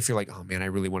 Even if you're like, oh man, I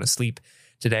really want to sleep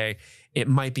today, it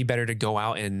might be better to go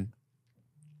out and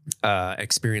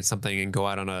experience something and go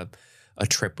out on a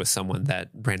trip with someone that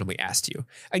randomly asked you.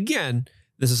 Again,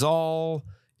 this is all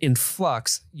in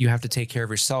flux, you have to take care of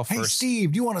yourself Hey, first.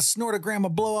 Steve, do you want to snort a gram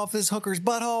of blow off this hooker's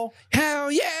butthole?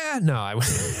 Hell yeah! No,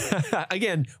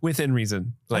 again, within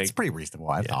reason. Like, That's pretty reasonable,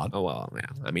 I thought. oh well, yeah.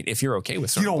 I mean, if you're okay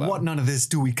with You certain don't blow, want none of this,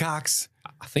 Dewey Cox.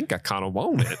 I think I kind of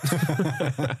want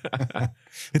it.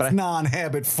 It's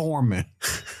non-habit forming.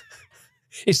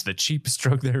 It's the cheapest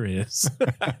drug there is.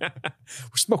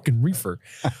 We're smoking reefer.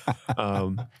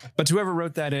 But whoever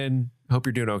wrote that in, hope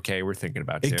you're doing okay. We're thinking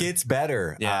about you. It gets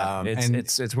better. Yeah,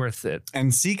 it's worth it.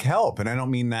 And seek help. And I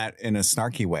don't mean that in a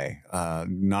snarky way.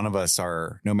 None of us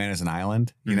are, no man is an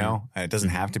island, you know? It doesn't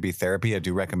have to be therapy. I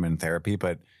do recommend therapy,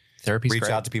 but Therapy's reach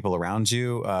great. out to people around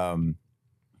you.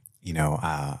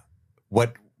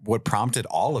 What prompted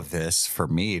all of this for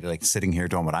me, like sitting here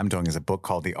doing what I'm doing, is a book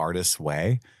called The Artist's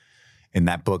Way. And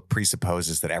that book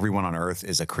presupposes that everyone on earth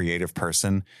is a creative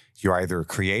person. You're either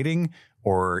creating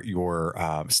or you're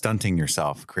stunting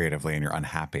yourself creatively and you're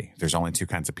unhappy. There's only two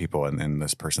kinds of people in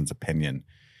this person's opinion.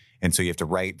 And so you have to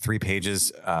write 3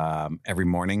 pages every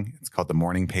morning. It's called the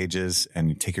morning pages. And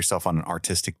you take yourself on an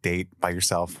artistic date by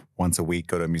yourself once a week,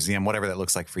 go to a museum, whatever that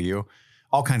looks like for you,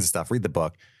 all kinds of stuff. Read the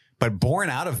book. But born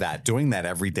out of that, doing that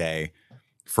every day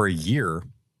for a year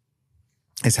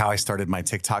is how I started my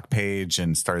TikTok page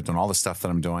and started doing all the stuff that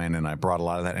I'm doing. And I brought a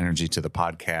lot of that energy to the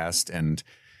podcast. And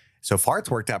so far it's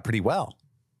worked out pretty well,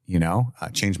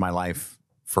 changed my life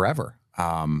forever.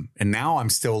 And now I'm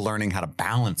still learning how to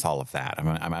balance all of that.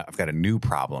 I've got a new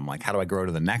problem. Like, how do I grow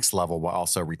to the next level while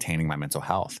also retaining my mental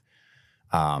health?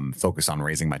 Focus on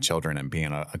raising my children and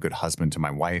being a good husband to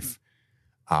my wife,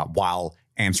 while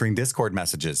answering Discord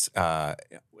messages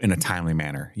in a timely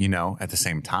manner, at the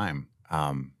same time.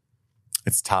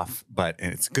 It's tough, but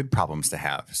it's good problems to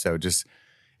have. So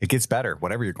it gets better,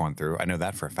 whatever you're going through. I know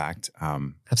that for a fact.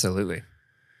 Absolutely.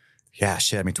 Yeah,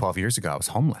 shit. I mean, 12 years ago, I was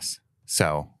homeless.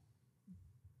 So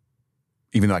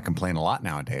even though I complain a lot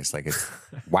nowadays, like it's,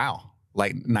 wow,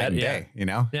 like night and day,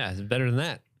 Yeah, it's better than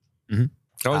that. Mm-hmm.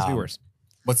 Could always be worse.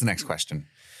 What's the next question?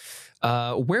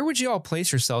 Where would you all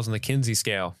place yourselves on the Kinsey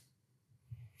scale?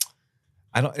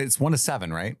 It's 1 to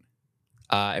 7, right?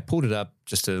 I pulled it up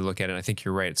just to look at it. I think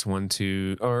you're right. It's 1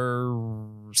 to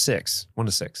 6. 1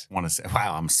 to 6. 1 to 6.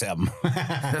 Wow, I'm 7.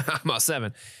 I'm a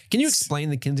 7. Can you explain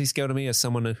the Kinsey scale to me as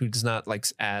someone who's not like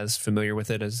as familiar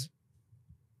with it as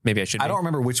maybe I should be? I don't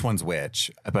remember which one's which,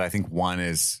 but I think 1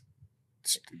 is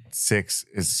 6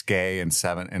 is gay and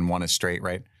 7 and 1 is straight,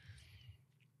 right?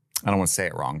 I don't want to say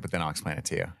it wrong, but then I'll explain it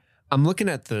to you. I'm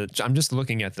just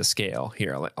looking at the scale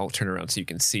here. I'll turn around so you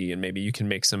can see, and maybe you can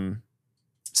make some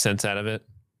sense out of it,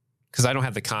 because I don't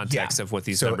have the context of what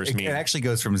these numbers mean. It actually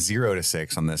goes from 0 to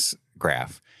 6 on this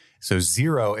graph. So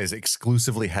 0 is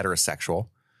exclusively heterosexual,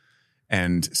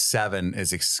 and 7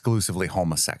 is exclusively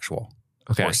homosexual,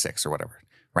 Okay. or 6 or whatever,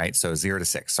 right? So 0 to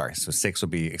 6. Sorry, so 6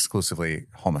 would be exclusively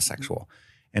homosexual,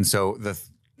 and so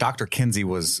Dr. Kinsey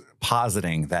was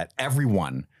positing that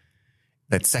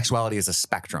that sexuality is a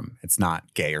spectrum. It's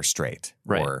not gay or straight,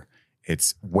 right? Or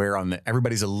it's where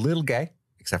everybody's a little gay,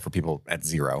 except for people at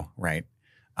 0, right?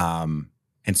 And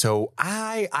so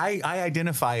I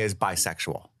identify as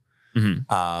bisexual.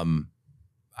 Mm-hmm.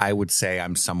 I would say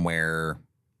I'm somewhere,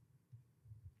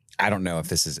 I don't know if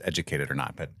this is educated or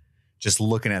not, but just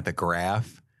looking at the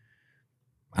graph,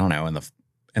 I don't know,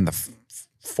 in the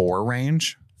 4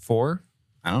 range. 4?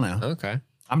 I don't know. Okay.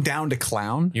 I'm down to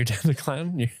clown. You're down to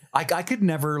clown? I could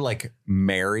never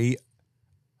marry,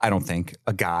 I don't think,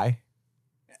 a guy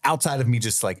outside of me.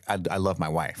 Just I love my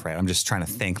wife, right? I'm just trying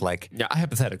to think yeah,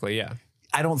 hypothetically, yeah.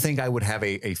 I don't think I would have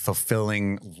a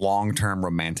fulfilling long-term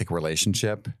romantic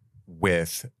relationship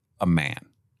with a man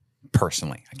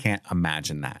personally. I can't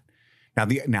imagine that.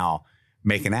 Now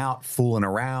making out, fooling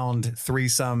around,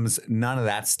 threesomes, none of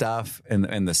that stuff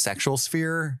in the sexual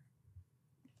sphere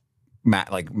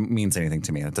means anything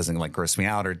to me. It doesn't gross me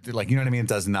out or you know what I mean? It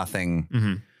does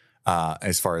nothing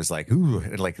as far as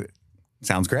it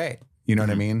sounds great. You know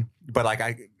what I mean? But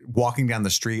walking down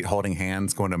the street, holding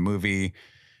hands, going to a movie,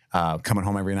 coming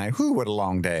home every night. What a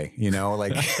long day.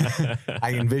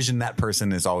 I envision that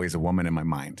person as always a woman in my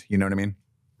mind. You know what I mean?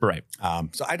 Right.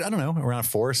 So I don't know, around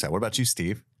 4 or so. What about you,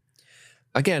 Steve?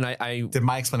 Again, did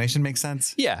my explanation make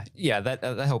sense? Yeah, that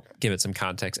helped give it some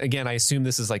context. Again, I assume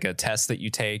this is like a test that you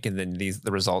take, and then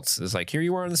the results is here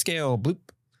you are on the scale, bloop,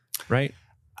 right?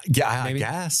 Yeah, I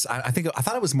guess. I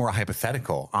thought it was more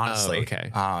hypothetical, honestly. Oh, okay.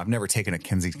 I've never taken a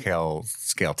Kinsey scale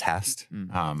test.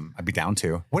 I'd be down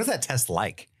to. What is that test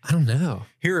like? I don't know.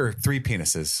 Here are 3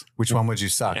 penises. Which one would you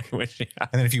suck? And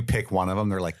then if you pick one of them,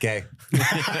 they're gay.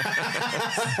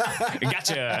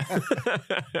 Gotcha.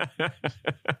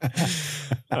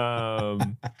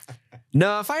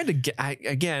 No, if I had to get,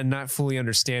 again, not fully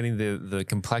understanding the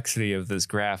complexity of this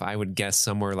graph, I would guess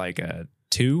somewhere like a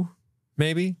 2,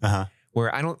 maybe.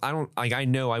 Where I don't like, I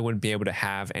know I wouldn't be able to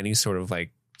have any sort of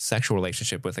like sexual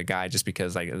relationship with a guy just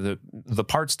because like the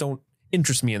parts don't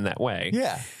interest me in that way.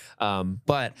 Yeah.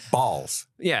 But balls.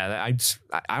 Yeah, I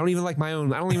don't even like my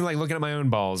own. I don't even like looking at my own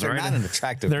balls. They're right? not an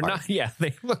attractive. They're part. not. Yeah,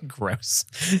 they look gross.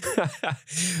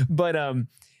 but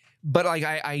like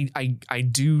I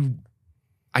do.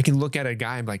 I can look at a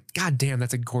guy and be like, God damn,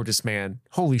 that's a gorgeous man.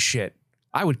 Holy shit,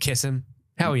 I would kiss him.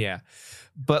 Hell yeah.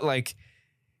 But like.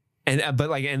 And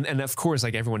of course,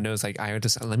 like everyone knows, like I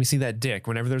just let me see that dick.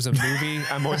 Whenever there's a movie,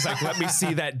 I'm always like, let me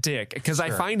see that dick, because I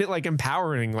find it like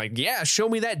empowering. Like, yeah, show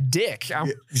me that dick.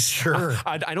 Sure.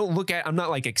 I don't look at. I'm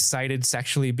not like excited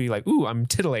sexually. Be like, ooh, I'm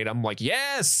titillate. I'm like,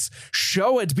 yes,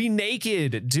 show it. Be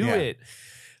naked. Do it.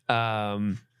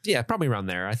 Yeah, probably around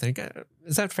there. I think.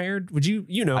 Is that fair? Would you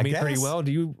know me pretty well?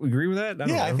 Do you agree with that?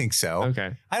 I think so.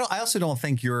 Okay. I also don't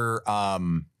think you're.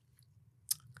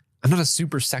 I'm not a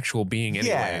super sexual being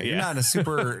anyway. Yeah, you're not a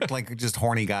super like just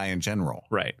horny guy in general,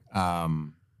 right?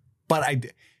 But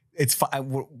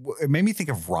it made me think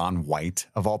of Ron White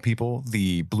of all people,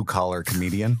 the blue collar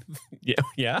comedian. yeah.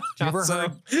 You ever heard?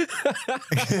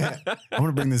 I want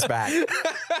to bring this back.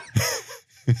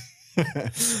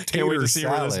 Can't wait to see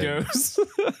where this goes.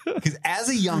 Because as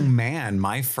a young man,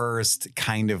 my first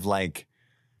kind of like,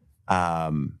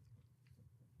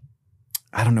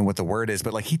 I don't know what the word is,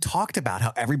 but like he talked about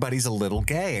how everybody's a little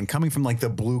gay, and coming from like the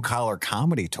blue collar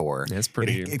comedy tour, that's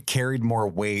pretty. It carried more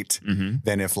weight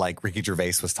than if like Ricky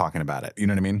Gervais was talking about it. You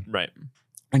know what I mean? Right.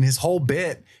 And his whole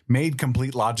bit made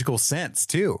complete logical sense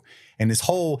too. And his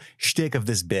whole shtick of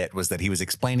this bit was that he was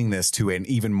explaining this to an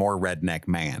even more redneck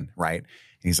man, right? And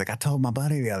he's like, I told my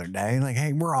buddy the other day, like,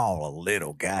 hey, we're all a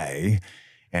little gay.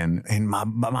 And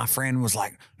my friend was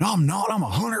like, no, I'm not. I'm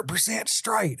 100%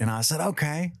 straight. And I said,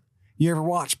 okay. You ever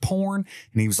watch porn?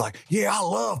 And he was like, yeah, I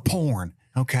love porn.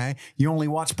 Okay. You only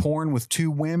watch porn with 2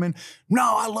 women?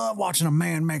 No, I love watching a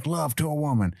man make love to a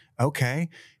woman. Okay.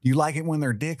 You like it when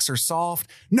their dicks are soft?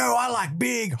 No, I like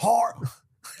big, hard.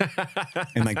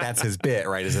 And like, that's his bit,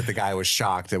 right? Is that the guy was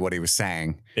shocked at what he was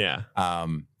saying. Yeah.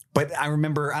 But I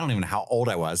remember, I don't even know how old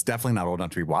I was. Definitely not old enough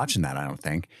to be watching that, I don't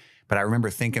think. But I remember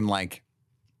thinking like,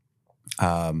 you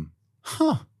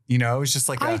know, it was just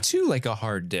like I too like a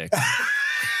hard dick.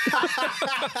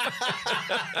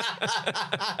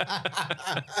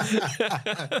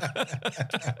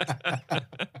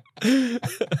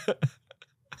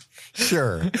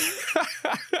 Sure.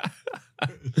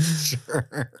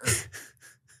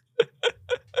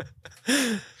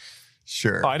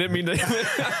 Sure. Oh, I didn't mean to.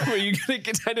 Were you gonna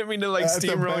get? I didn't mean to like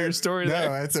steamroll your story. No,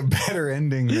 that's a better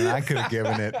ending than I could have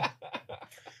given it.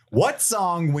 What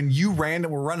song, when you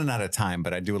we're running out of time,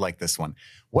 but I do like this one.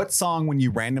 What song, when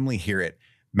you randomly hear it,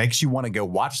 makes you want to go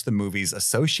watch the movies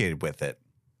associated with it?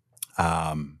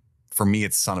 For me,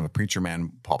 it's Son of a Preacher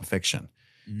Man, Pulp Fiction,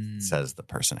 says the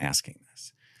person asking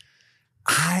this.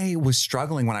 I was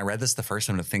struggling when I read this the first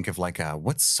time to think of like,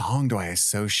 what song do I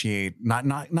associate? Not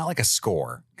like a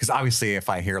score. Because obviously if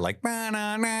I hear like, like,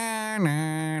 oh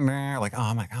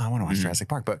my God, I want to watch Jurassic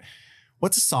Park. But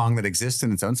what's a song that exists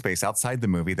in its own space outside the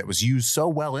movie that was used so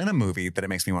well in a movie that it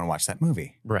makes me want to watch that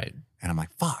movie? Right. And I'm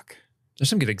like, fuck. There's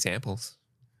some good examples.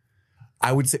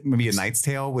 I would say maybe A Knight's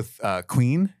Tale with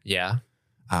Queen. Yeah.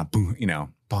 Boom, you know.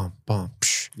 Bum, bum,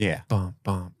 psh, yeah. Bum,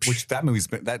 bum, psh. Which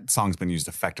that song's been used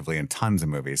effectively in tons of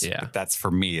movies. Yeah. But that's, for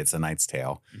me, it's A Knight's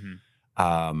Tale.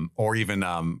 Or even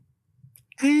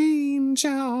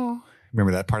Angel.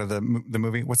 Remember that part of the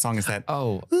movie? What song is that?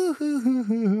 Oh.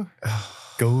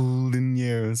 Golden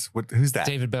Years. Who's that?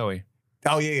 David Bowie.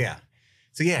 Oh, yeah.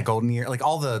 So yeah, Golden Year. Like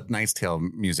all the Knight's Tale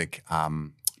music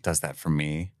does that for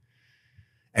me.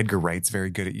 Edgar Wright's very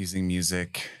good at using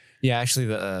music. Yeah, actually,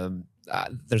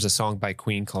 there's a song by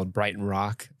Queen called Brighton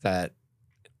Rock that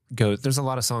goes. There's a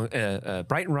lot of songs.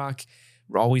 Brighton Rock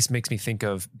always makes me think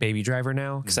of Baby Driver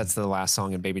now, because that's the last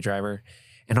song in Baby Driver.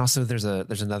 And also, there's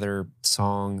another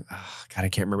song. Oh, God, I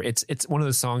can't remember. It's one of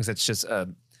those songs that's just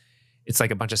it's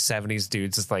like a bunch of 70s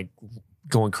dudes just like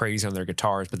going crazy on their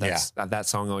guitars. But that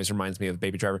song always reminds me of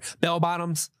Baby Driver. Bell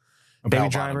Bottoms. Baby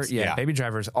Driver, yeah, Baby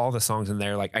Driver's all the songs in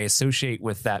there. Like I associate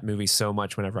with that movie so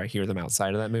much whenever I hear them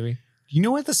outside of that movie. You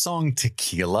know what the song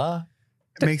Tequila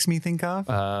makes me think of?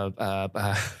 God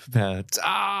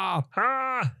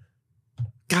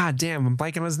damn, I'm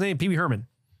blanking on his name. Pee Wee Herman.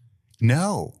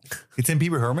 No, it's in Pee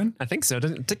Wee Herman. I think so.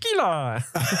 Tequila.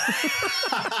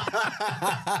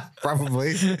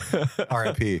 Probably.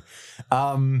 R.I.P.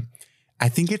 I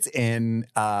think it's in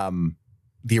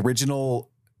the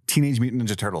original Teenage Mutant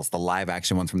Ninja Turtles, the live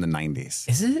action one from the 90s.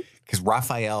 Is it? Because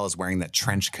Raphael is wearing that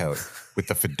trench coat with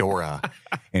the fedora,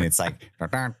 and it's like,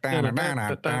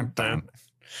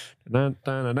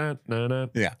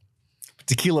 yeah.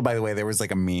 Tequila, by the way, there was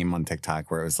like a meme on TikTok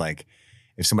where it was like,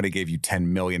 if somebody gave you $10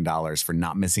 million for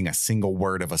not missing a single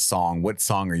word of a song, what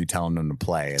song are you telling them to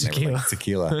play? And they were like,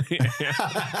 tequila.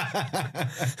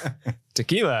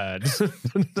 Tequila.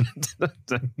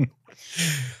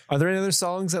 Are there any other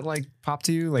songs that like pop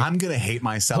to you? Like I'm going to hate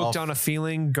myself. Hooked on a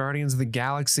Feeling, Guardians of the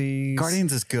Galaxy.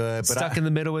 Guardians is good. But Stuck in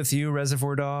the Middle with You,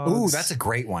 Reservoir Dogs. Ooh, that's a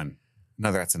great one.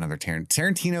 No, that's another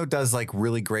Tarantino does like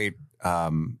really great.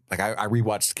 Like I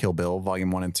rewatched Kill Bill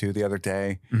Volume 1 and 2 the other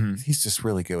day. Mm-hmm. He's just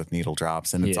really good with needle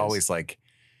drops, and it's always like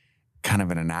kind of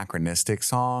an anachronistic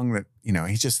song that, you know,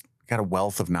 he's just got a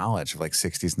wealth of knowledge of like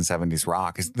 60s and 70s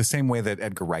rock. It's the same way that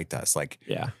Edgar Wright does. Like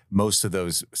most of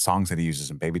those songs that he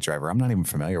uses in Baby Driver, I'm not even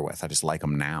familiar with. I just like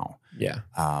them now. Yeah.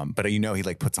 But you know, he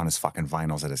like puts on his fucking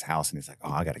vinyls at his house and he's like,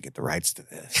 oh, I got to get the rights to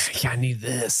this. Yeah, I need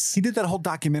this. He did that whole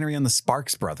documentary on the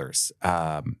Sparks Brothers.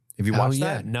 Have you watched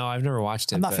that? No, I've never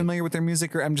watched it. I'm not familiar with their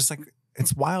music, or I'm just like,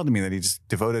 it's wild to me that he just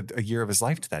devoted a year of his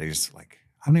life to that. He's just like,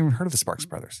 I haven't even heard of the Sparks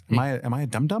Brothers. Am I a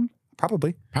dum-dum?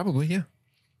 Probably, yeah.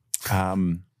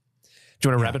 Do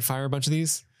you want to rapid fire a bunch of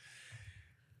these?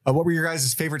 What were your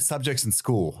guys' favorite subjects in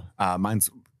school?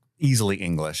 Mine's easily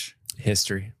English.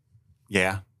 History.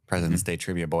 Yeah. President's Day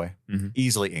trivia boy. Mm-hmm.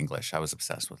 Easily English. I was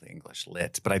obsessed with English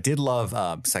lit. But I did love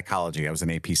psychology. I was an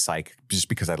AP Psych just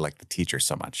because I liked the teacher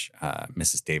so much.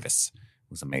 Mrs. Davis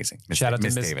was amazing. Shout out to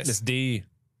Miss Davis. Miss D.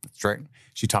 That's right.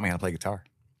 She taught me how to play guitar.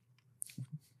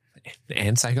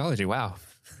 And psychology. Wow.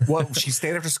 Well, she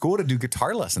stayed after school to do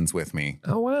guitar lessons with me.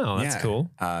 Oh, wow. That's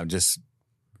cool. Just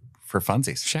for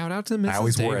funsies. Shout out to Mrs. I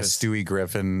always Davis. wore a Stewie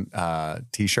Griffin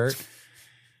t-shirt.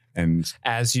 And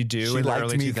as you do, she in the liked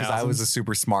early me 2000s. because I was a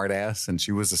super smart ass and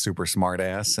she was a super smart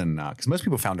ass. And because most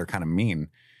people found her kind of mean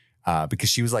because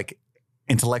she was like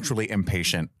intellectually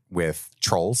impatient with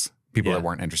trolls, people that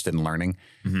weren't interested in learning.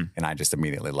 Mm-hmm. And I just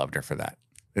immediately loved her for that.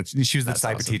 She was the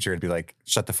type of teacher to be like,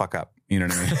 shut the fuck up. You know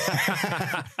what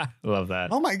I mean? Love that.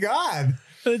 Oh my God.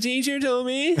 The teacher told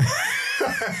me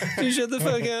to shut the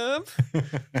fuck up.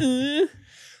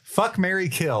 Fuck, marry,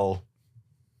 kill.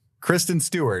 Kristen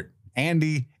Stewart,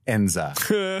 Andy Enza.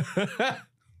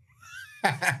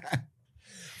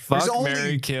 Fuck,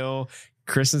 marry, kill.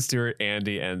 Kristen Stewart,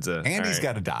 Andy Enza. Andy's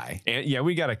got to die. Yeah,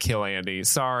 we got to kill Andy.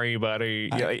 Sorry, buddy.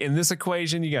 In this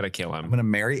equation, you got to kill him. I'm going to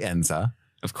marry Enza.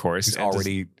 Of course. She's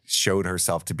already showed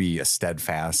herself to be a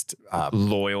steadfast,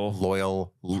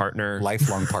 loyal partner,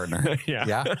 lifelong partner.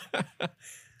 Yeah.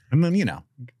 And then, you know,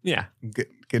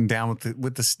 getting down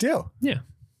with the stew. Yeah.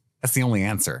 That's the only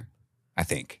answer, I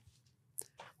think.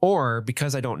 Or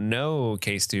because I don't know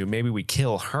K-Stew, maybe we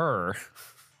kill her.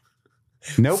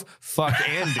 Nope. Fuck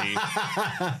Andy.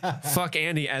 Fuck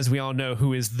Andy, as we all know,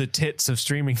 who is the tits of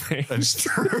streaming things. That's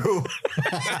true.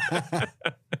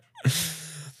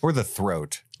 Or the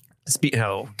throat.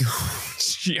 I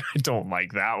don't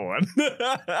like that one.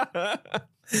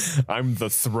 I'm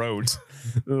the throat.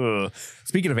 Ugh.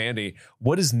 Speaking of Andy,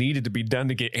 what is needed to be done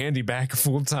to get Andy back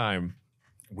full time?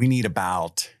 We need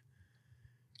about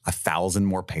 1,000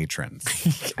 more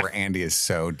patrons where Andy is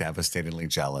so devastatingly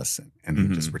jealous and he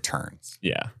just returns.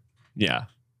 Yeah.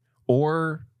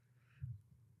 Or,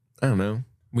 I don't know.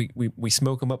 We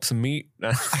smoke him up some meat.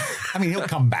 I mean, he'll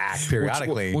come back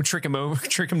periodically. We'll trick him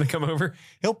to come over.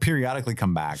 He'll periodically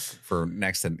come back for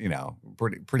next to, you know,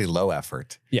 pretty low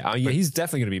effort. Yeah, he's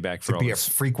definitely going to be back for to be a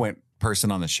frequent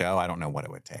person on the show. I don't know what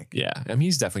it would take. Yeah, I mean,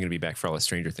 he's definitely going to be back for all of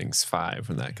Stranger Things 5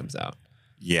 when that comes out.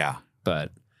 Yeah,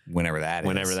 but whenever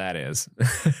that is.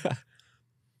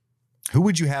 Who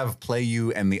would you have play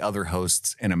you and the other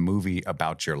hosts in a movie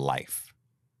about your life?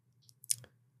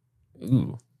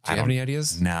 Ooh. Do you have any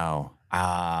ideas? No.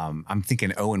 I'm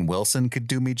thinking Owen Wilson could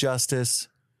do me justice.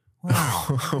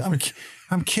 Wow.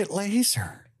 I'm Kit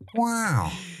Laser.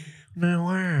 Wow. No,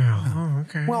 wow. Oh,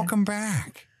 okay. Welcome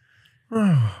back.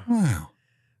 Wow.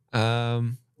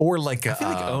 Or like I feel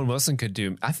like Owen Wilson could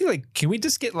do. I feel like, can we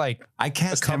just get like I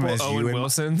cast a couple him as Owen you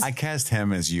Wilsons? I cast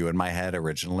him as you in my head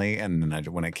originally, and then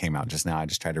when it came out just now, I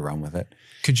just tried to run with it.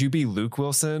 Could you be Luke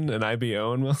Wilson and I be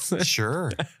Owen Wilson?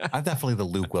 Sure. I'm definitely the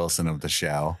Luke Wilson of the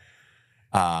show.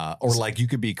 Or like you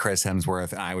could be Chris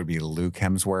Hemsworth and I would be Luke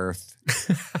Hemsworth.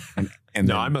 And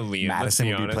no, I'm a Liam. Madison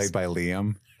would be played by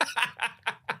Liam.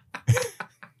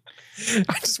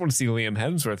 I just want to see Liam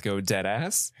Hemsworth go dead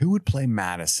ass. Who would play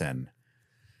Madison?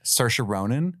 Saoirse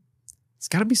Ronan? It's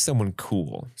got to be someone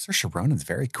cool. Saoirse Ronan's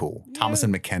very cool. Yeah.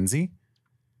 Thomasin McKenzie?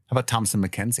 How about Thomasin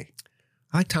McKenzie?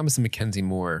 I like Thomasin McKenzie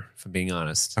more, if I'm being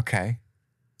honest. Okay.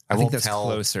 I think won't that's tell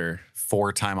closer.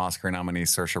 4-time Oscar nominee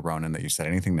Saoirse Ronan that you said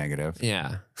anything negative.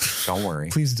 Yeah. Don't worry.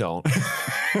 Please don't.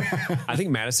 I think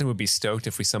Madison would be stoked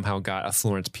if we somehow got a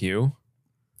Florence Pugh.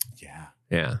 Yeah.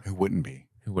 Yeah. Who wouldn't be?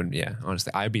 Who wouldn't? Yeah.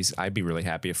 Honestly, I'd be really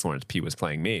happy if Florence Pugh was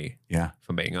playing me. Yeah. If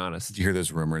I'm being honest. Did you hear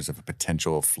those rumors of a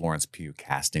potential Florence Pugh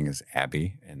casting as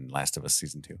Abby in Last of Us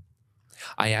season 2?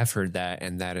 I have heard that,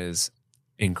 and that is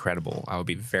incredible. I would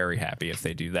be very happy if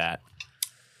they do that.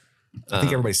 I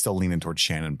think everybody's still leaning towards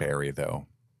Shannon Barry, though.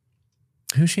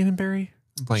 Who's Shannon Barry?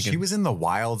 She was in The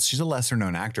Wilds. She's a lesser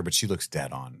known actor, but she looks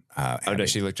dead on. Oh, does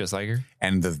she look just like her?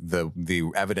 And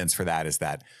the evidence for that is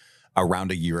that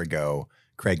around a year ago,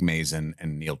 Craig Mazin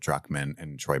and Neil Druckmann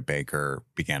and Troy Baker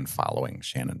began following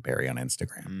Shannon Barry on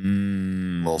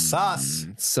Instagram. Little sus.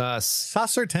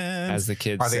 Susserton. As the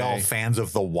kids Are they say. all fans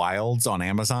of The Wilds on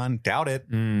Amazon? Doubt it.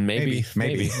 Maybe. I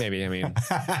mean, Do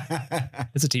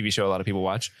it's a TV show a lot of people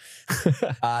watch.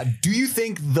 you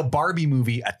think the Barbie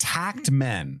movie attacked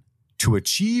men to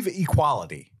achieve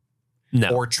equality No.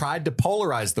 or tried to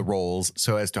polarize the roles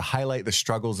so as to highlight the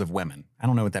struggles of women? I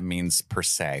don't know what that means per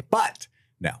se, but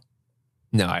no.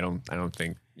 No, I don't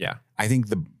think. Yeah. I think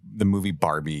the movie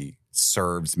Barbie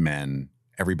serves men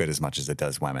every bit as much as it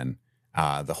does women.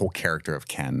 The whole character of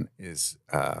Ken is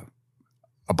a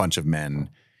bunch of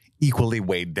men equally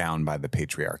weighed down by the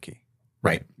patriarchy,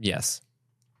 right? Yes.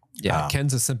 Yeah.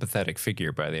 Ken's a sympathetic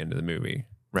figure by the end of the movie,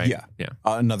 right? Yeah. Yeah.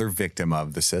 Another victim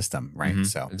of the system, right? Mhm.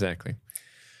 So exactly.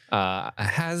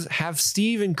 Have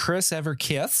Steve and Chris ever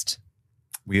kissed?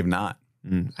 we have not.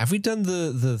 Have we done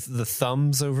the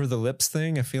thumbs over the lips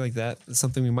thing? I feel like that is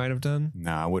something we might have done.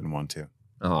 No, I wouldn't want to.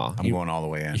 Oh, I'm going all the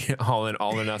way in. Yeah, all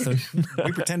or nothing.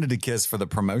 We pretended to kiss for the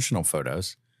promotional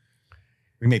photos.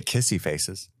 We made kissy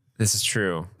faces. This is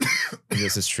true.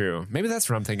 This is true. Maybe that's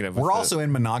what I'm thinking of. We're also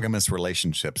in monogamous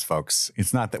relationships, folks.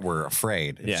 It's not that we're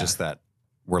afraid. It's just that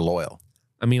we're loyal.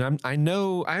 I mean,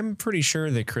 I'm pretty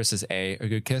sure that Chris is A, a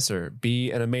good kisser,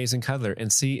 B, an amazing cuddler,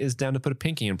 and C, is down to put a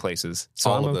pinky in places. So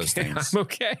All I'm of okay. those things. I'm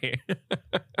okay.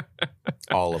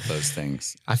 All of those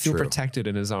things. I feel True. protected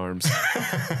in his arms.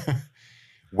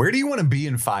 Where do you want to be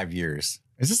in 5 years?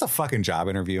 Is this a fucking job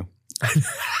interview?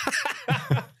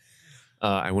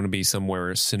 I want to be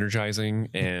somewhere synergizing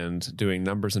and doing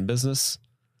numbers in business.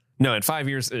 No, in 5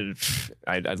 years,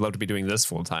 I'd love to be doing this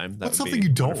full time. What's something you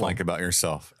don't like about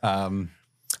yourself?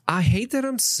 I hate that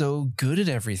I'm so good at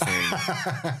everything.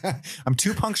 I'm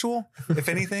too punctual, if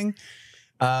anything.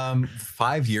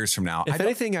 5 years from now, If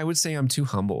anything, I would say I'm too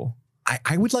humble.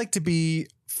 I would like to be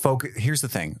focused. Here's the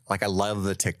thing. Like, I love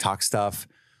the TikTok stuff.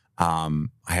 I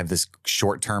have this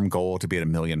short-term goal to be at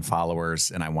 1 million followers,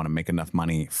 and I want to make enough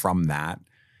money from that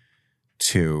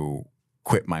to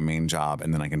quit my main job.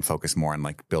 And then I can focus more on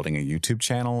like building a YouTube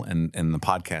channel and the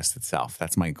podcast itself.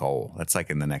 That's my goal. That's like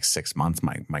in the next 6 months,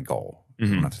 my goal. I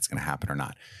don't know if it's going to happen or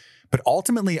not. But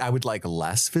ultimately, I would like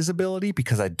less visibility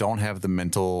because I don't have the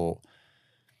mental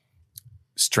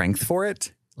strength for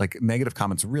it. Like, negative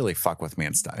comments really fuck with me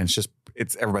and stuff. And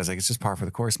everybody's like, it's just par for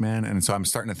the course, man. And so I'm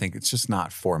starting to think it's just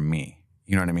not for me.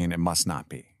 You know what I mean? It must not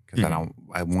be because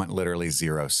I want literally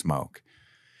zero smoke.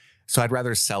 So I'd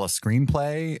rather sell a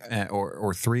screenplay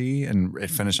or 3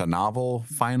 and finish a novel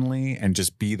finally and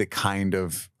just be the kind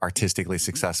of artistically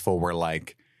successful where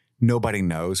like nobody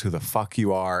knows who the fuck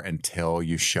you are until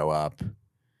you show up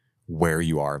where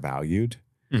you are valued.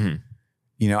 Mm-hmm.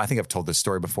 You know, I think I've told this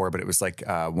story before, but it was like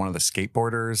one of the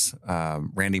skateboarders,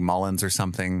 Randy Mullins or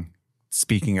something,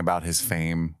 speaking about his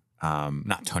fame,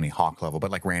 not Tony Hawk level,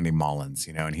 but like Randy Mullins,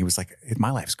 you know, and he was like,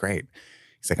 my life's great.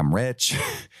 He's like, I'm rich.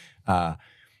 But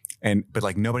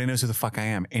like nobody knows who the fuck I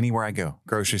am anywhere I go,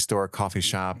 grocery store, coffee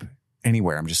shop,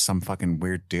 anywhere. I'm just some fucking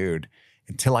weird dude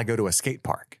until I go to a skate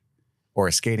park or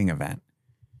a skating event.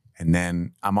 And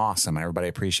then I'm awesome and everybody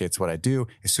appreciates what I do.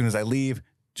 As soon as I leave,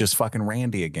 just fucking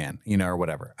Randy again, you know, or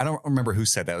whatever. I don't remember who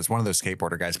said that. It was one of those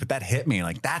skateboarder guys, but that hit me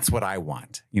like, that's what I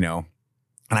want, you know?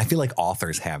 And I feel like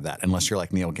authors have that, unless you're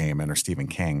like Neil Gaiman or Stephen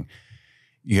King.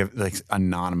 You have like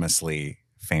anonymously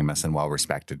famous and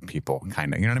well-respected people,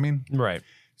 kind of, you know what I mean? Right.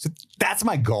 So that's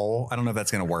my goal. I don't know if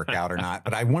that's going to work out or not,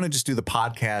 but I want to just do the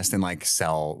podcast and like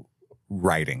sell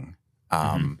writing.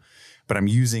 But I'm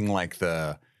using like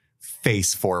the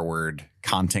face forward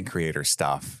content creator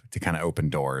stuff to kind of open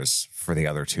doors for the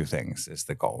other 2 things is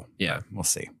the goal. Yeah. But we'll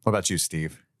see. What about you,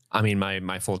 Steve? I mean,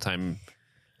 my full-time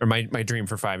or my dream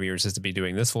for 5 years is to be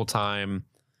doing this full time,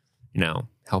 you know,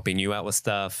 helping you out with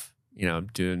stuff, you know,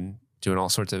 doing all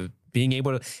sorts of being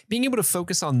able to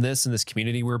focus on this and this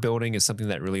community we're building is something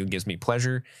that really gives me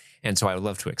pleasure. And so I would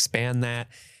love to expand that.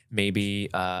 Maybe,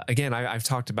 again, I've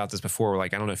talked about this before.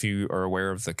 Like, I don't know if you are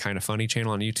aware of the Kind of Funny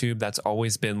channel on YouTube. That's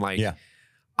always been like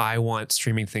I want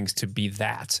streaming things to be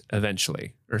that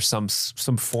eventually, or some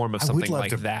form of something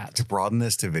like that. To broaden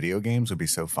this to video games would be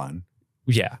so fun.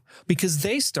 Yeah, because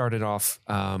they started off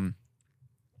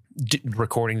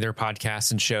recording their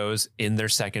podcasts and shows in their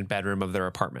second bedroom of their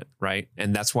apartment, right?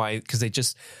 And that's why, because they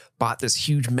just bought this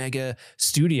huge mega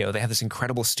studio. They have this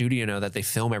incredible studio now that they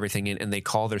film everything in, and they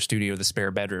call their studio the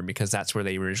spare bedroom because that's where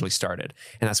they originally started.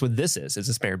 And that's what this is. It's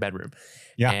a spare bedroom.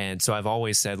 Yeah. And so I've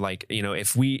always said, like, you know, if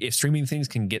streaming things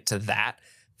can get to that,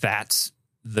 that's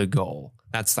the goal.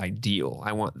 That's ideal.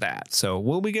 I want that. So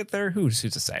will we get there? Who's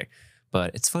to say?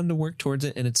 But it's fun to work towards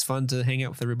it, and it's fun to hang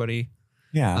out with everybody.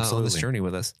 Yeah, absolutely. On this journey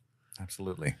with us.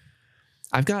 Absolutely.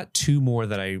 I've got two more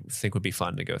that I think would be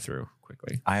fun to go through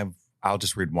quickly. I'll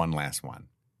just read one last one.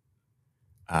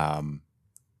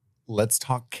 Let's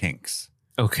talk kinks.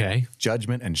 Okay.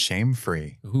 Judgment and shame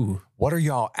free. Ooh. What are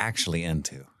y'all actually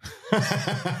into?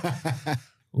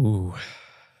 Ooh,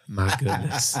 my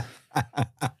goodness.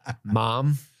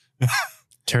 Mom,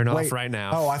 turn off right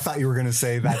now. Oh, I thought you were going to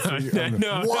say that.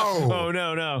 No. Whoa.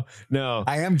 Oh, no.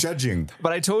 I am judging.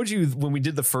 But I told you when we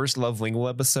did the first Love Lingual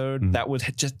episode, that would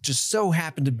just so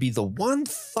happen to be the one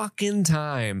fucking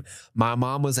time my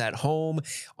mom was at home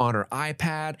on her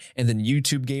iPad, and then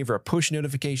YouTube gave her a push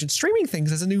notification, streaming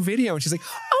things as a new video. And she's like,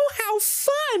 oh, how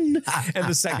fun. And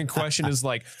the second question is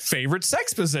like, favorite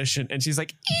sex position. And she's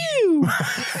like, ew.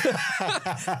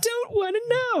 Don't want to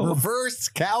know. Reverse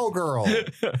cowgirl.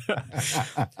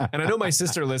 And I know my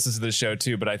sister listens to this show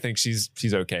too, but I think she's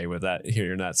okay with that,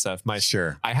 hearing that stuff.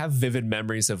 Sure. I have vivid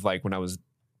memories of like when I was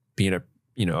being a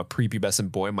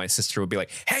prepubescent boy, my sister would be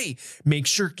like, hey, make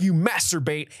sure you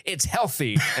masturbate. It's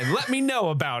healthy. And let me know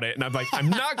about it. And I'm like, I'm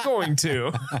not going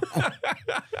to.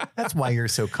 That's why you're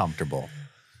so comfortable.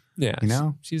 Yeah. You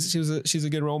know, she's a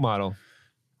good role model.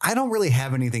 I don't really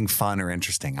have anything fun or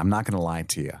interesting. I'm not going to lie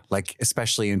to you. Like,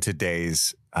 especially in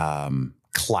today's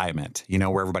climate, you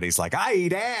know, where everybody's like, I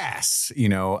eat ass, you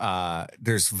know,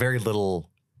 there's very little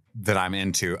that I'm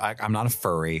into. I'm not a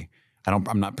furry.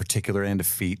 I'm not particularly into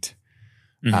feet.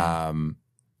 Mm-hmm. I'm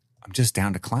just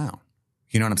down to clown.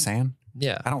 You know what I'm saying?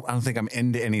 Yeah. I don't think I'm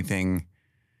into anything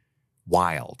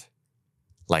wild.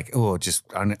 Like, oh,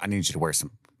 I need you to wear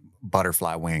some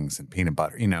butterfly wings and peanut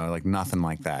butter. You know, like nothing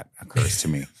like that occurs to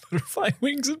me. Butterfly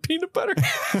wings and peanut butter.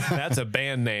 That's a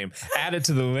band name. Add it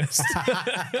to the list.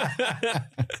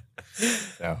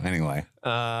 So anyway,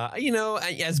 you know,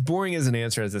 as boring as an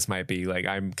answer as this might be, like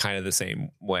I'm kind of the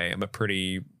same way. I'm a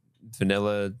pretty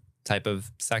vanilla type of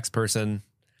sex person.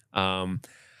 I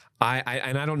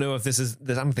don't know if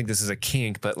I don't think this is a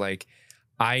kink, but like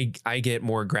I get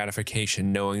more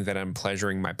gratification knowing that I'm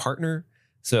pleasuring my partner.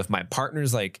 So if my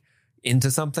partner's like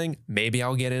into something, maybe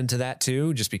I'll get into that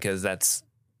too, just because that's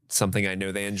something I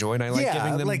know they enjoy, and I like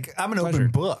giving them. Like I'm an pleasure.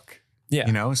 open book. Yeah,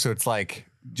 you know, so it's like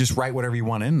just write whatever you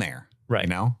want in there, right? You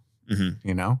know,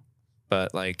 you know.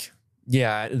 But like,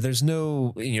 yeah, there's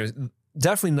no, you know,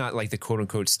 definitely not like the quote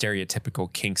unquote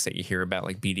stereotypical kinks that you hear about,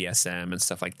 like BDSM and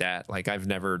stuff like that. Like I've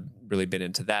never really been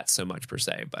into that so much per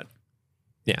se, but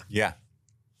yeah.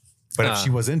 But if she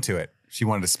was into it, she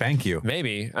wanted to spank you.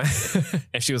 Maybe.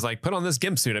 If she was like, put on this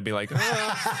gimp suit, I'd be like,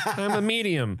 I'm a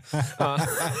medium. Oh,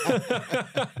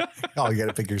 you got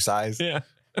to pick your size. Yeah.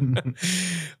 And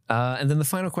then the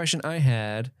final question I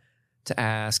had to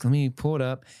ask, let me pull it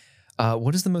up.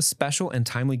 What is the most special and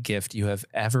timely gift you have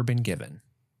ever been given?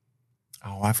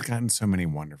 Oh, I've gotten so many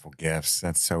wonderful gifts.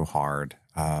 That's so hard.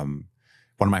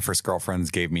 One of my first girlfriends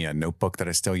gave me a notebook that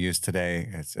I still use today.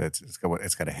 It's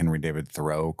got a Henry David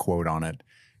Thoreau quote on it.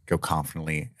 Go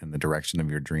confidently in the direction of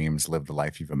your dreams. Live the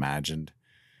life you've imagined.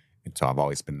 And so I've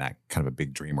always been that kind of a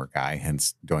big dreamer guy,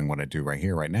 hence doing what I do right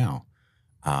here, right now.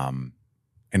 And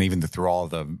even through all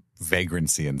the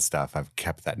vagrancy and stuff, I've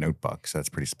kept that notebook. So that's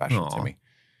pretty special to me.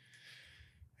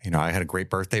 You know, I had a great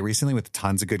birthday recently with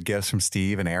tons of good gifts from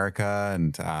Steve and Erica,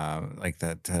 and like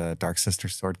that Dark Sister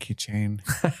sword keychain.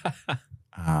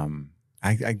 I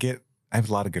have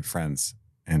a lot of good friends,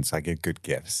 and so I get good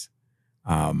gifts.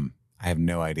 I have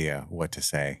no idea what to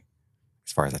say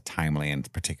as far as a timely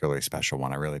and particularly special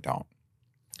one. I really don't.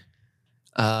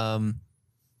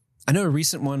 I know a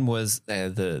recent one was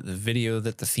the video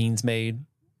that the Fiends made.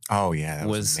 Oh yeah, that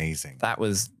was amazing.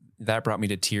 That brought me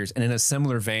to tears. And in a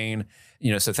similar vein,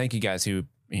 you know, so thank you guys who,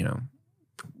 you know,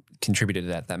 contributed to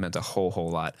that. That meant a whole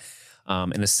lot.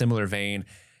 In a similar vein,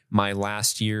 my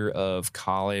last year of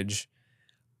college,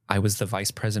 I was the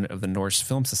vice president of the Norse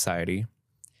Film Society,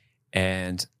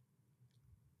 and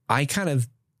I kind of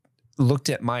looked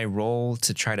at my role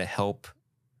to try to help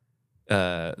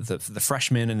the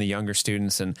freshmen and the younger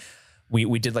students. And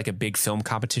we did like a big film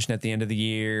competition at the end of the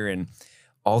year, and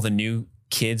all the new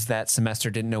kids that semester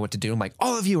didn't know what to do. I'm like,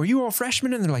 all of you, are you all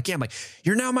freshmen? And they're like, yeah. I'm like,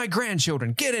 you're now my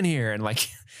grandchildren. Get in here. And like,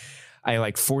 I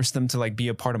like forced them to like be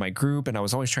a part of my group. And I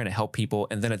was always trying to help people.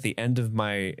 And then at the end of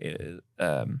my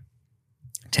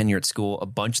tenure at school, a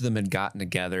bunch of them had gotten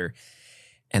together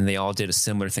and they all did a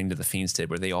similar thing to the Fiends did,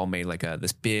 where they all made like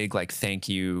this big like thank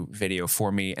you video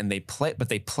for me. And they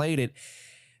played it.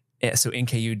 So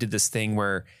NKU did this thing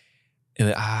where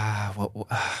it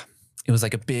was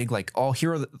like a big, like all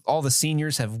the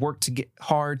seniors have worked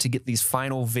hard to get these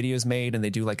final videos made, and they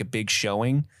do like a big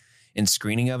showing and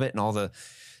screening of it. And all the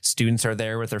students are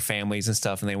there with their families and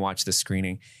stuff, and they watch the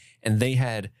screening. And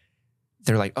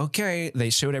they're like, okay, they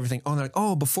showed everything. Oh, and they're like,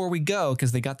 oh, before we go,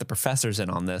 because they got the professors in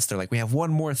on this, they're like, we have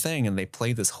one more thing. And they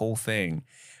play this whole thing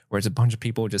where it's a bunch of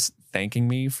people just thanking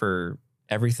me for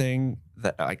everything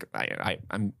that like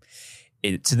I'm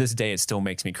to this day, it still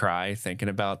makes me cry thinking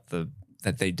about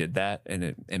that they did that. And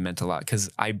it meant a lot because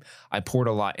I poured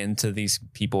a lot into these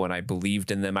people and I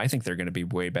believed in them. I think they're going to be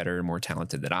way better and more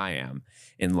talented than I am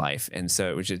in life. And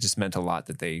so it just meant a lot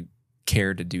that they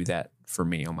cared to do that for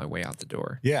me on my way out the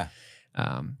door. Yeah.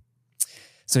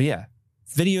 So yeah,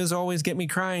 videos always get me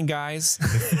crying, guys.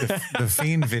 The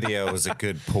Fiend video was a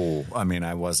good pull. I mean,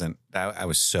 I was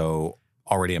so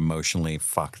already emotionally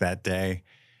fucked that day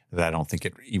that I don't think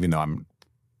even though I'm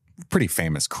a pretty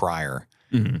famous crier,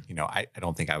 you know, I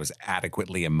don't think I was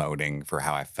adequately emoting for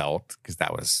how I felt because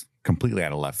that was completely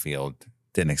out of left field.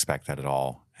 Didn't expect that at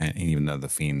all. And even though the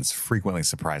Fiends frequently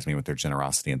surprised me with their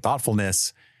generosity and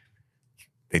thoughtfulness,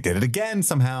 they did it again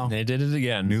somehow. They did it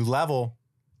again. New level.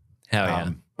 Hell yeah.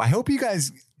 I hope you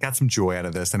guys got some joy out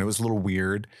of this. And it was a little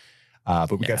weird,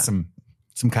 but we got some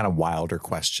kind of wilder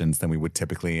questions than we would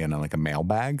typically in like a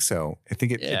mailbag. So I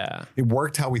think it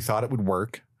worked how we thought it would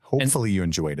work. Hopefully you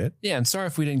enjoyed it. Yeah. And sorry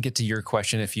if we didn't get to your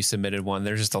question. If you submitted one,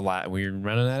 there's just a lot. We're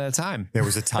running out of time. There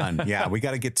was a ton. Yeah. We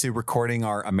got to get to recording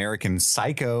our American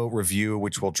Psycho review,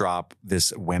 which will drop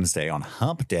this Wednesday on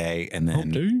Hump Day. And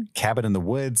then Cabin in the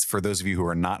Woods. For those of you who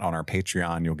are not on our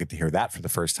Patreon, you'll get to hear that for the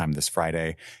first time this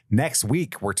Friday. Next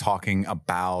week, we're talking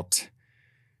about,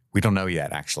 we don't know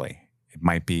yet, actually. It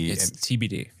might be. It's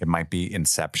TBD. It might be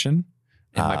Inception.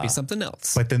 It might be something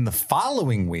else. But then the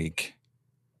following week,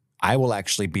 I will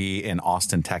actually be in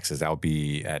Austin, Texas. I'll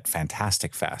be at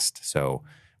Fantastic Fest. So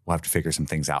we'll have to figure some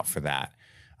things out for that.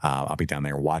 I'll be down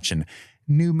there watching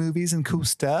new movies and cool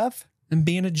stuff. And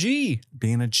being a G.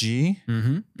 Being a G.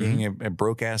 Mm-hmm. Being a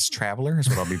broke-ass traveler is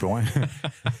what I'll be doing.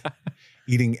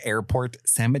 Eating airport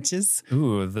sandwiches.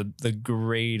 Ooh, the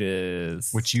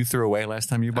greatest. Which you threw away last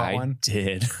time you bought one? I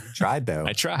did. You tried, though.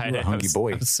 I tried. You were a hungry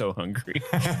boy. I was so hungry.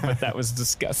 But that was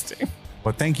disgusting.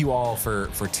 Well, thank you all for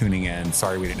tuning in.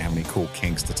 Sorry we didn't have any cool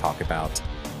kinks to talk about.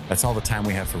 That's all the time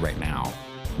we have for right now.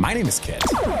 My name is Kit.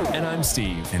 And I'm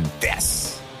Steve. And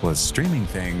this was Streaming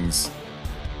Things.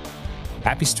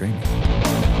 Happy streaming.